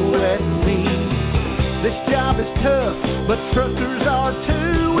throw at me. This job is tough, but truckers are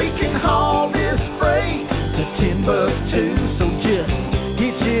too. We can haul this freight to $10 too. So just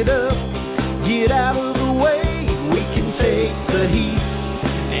hitch it up, get out of the way. We can take the heat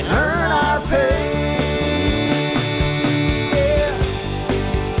and earn our pay.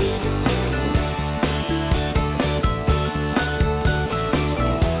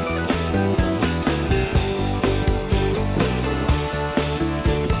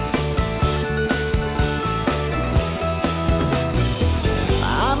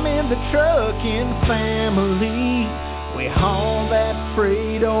 The trucking family, we haul that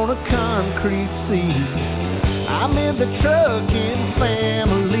freight on a concrete seat. I'm in the trucking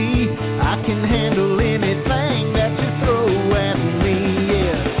family, I can handle any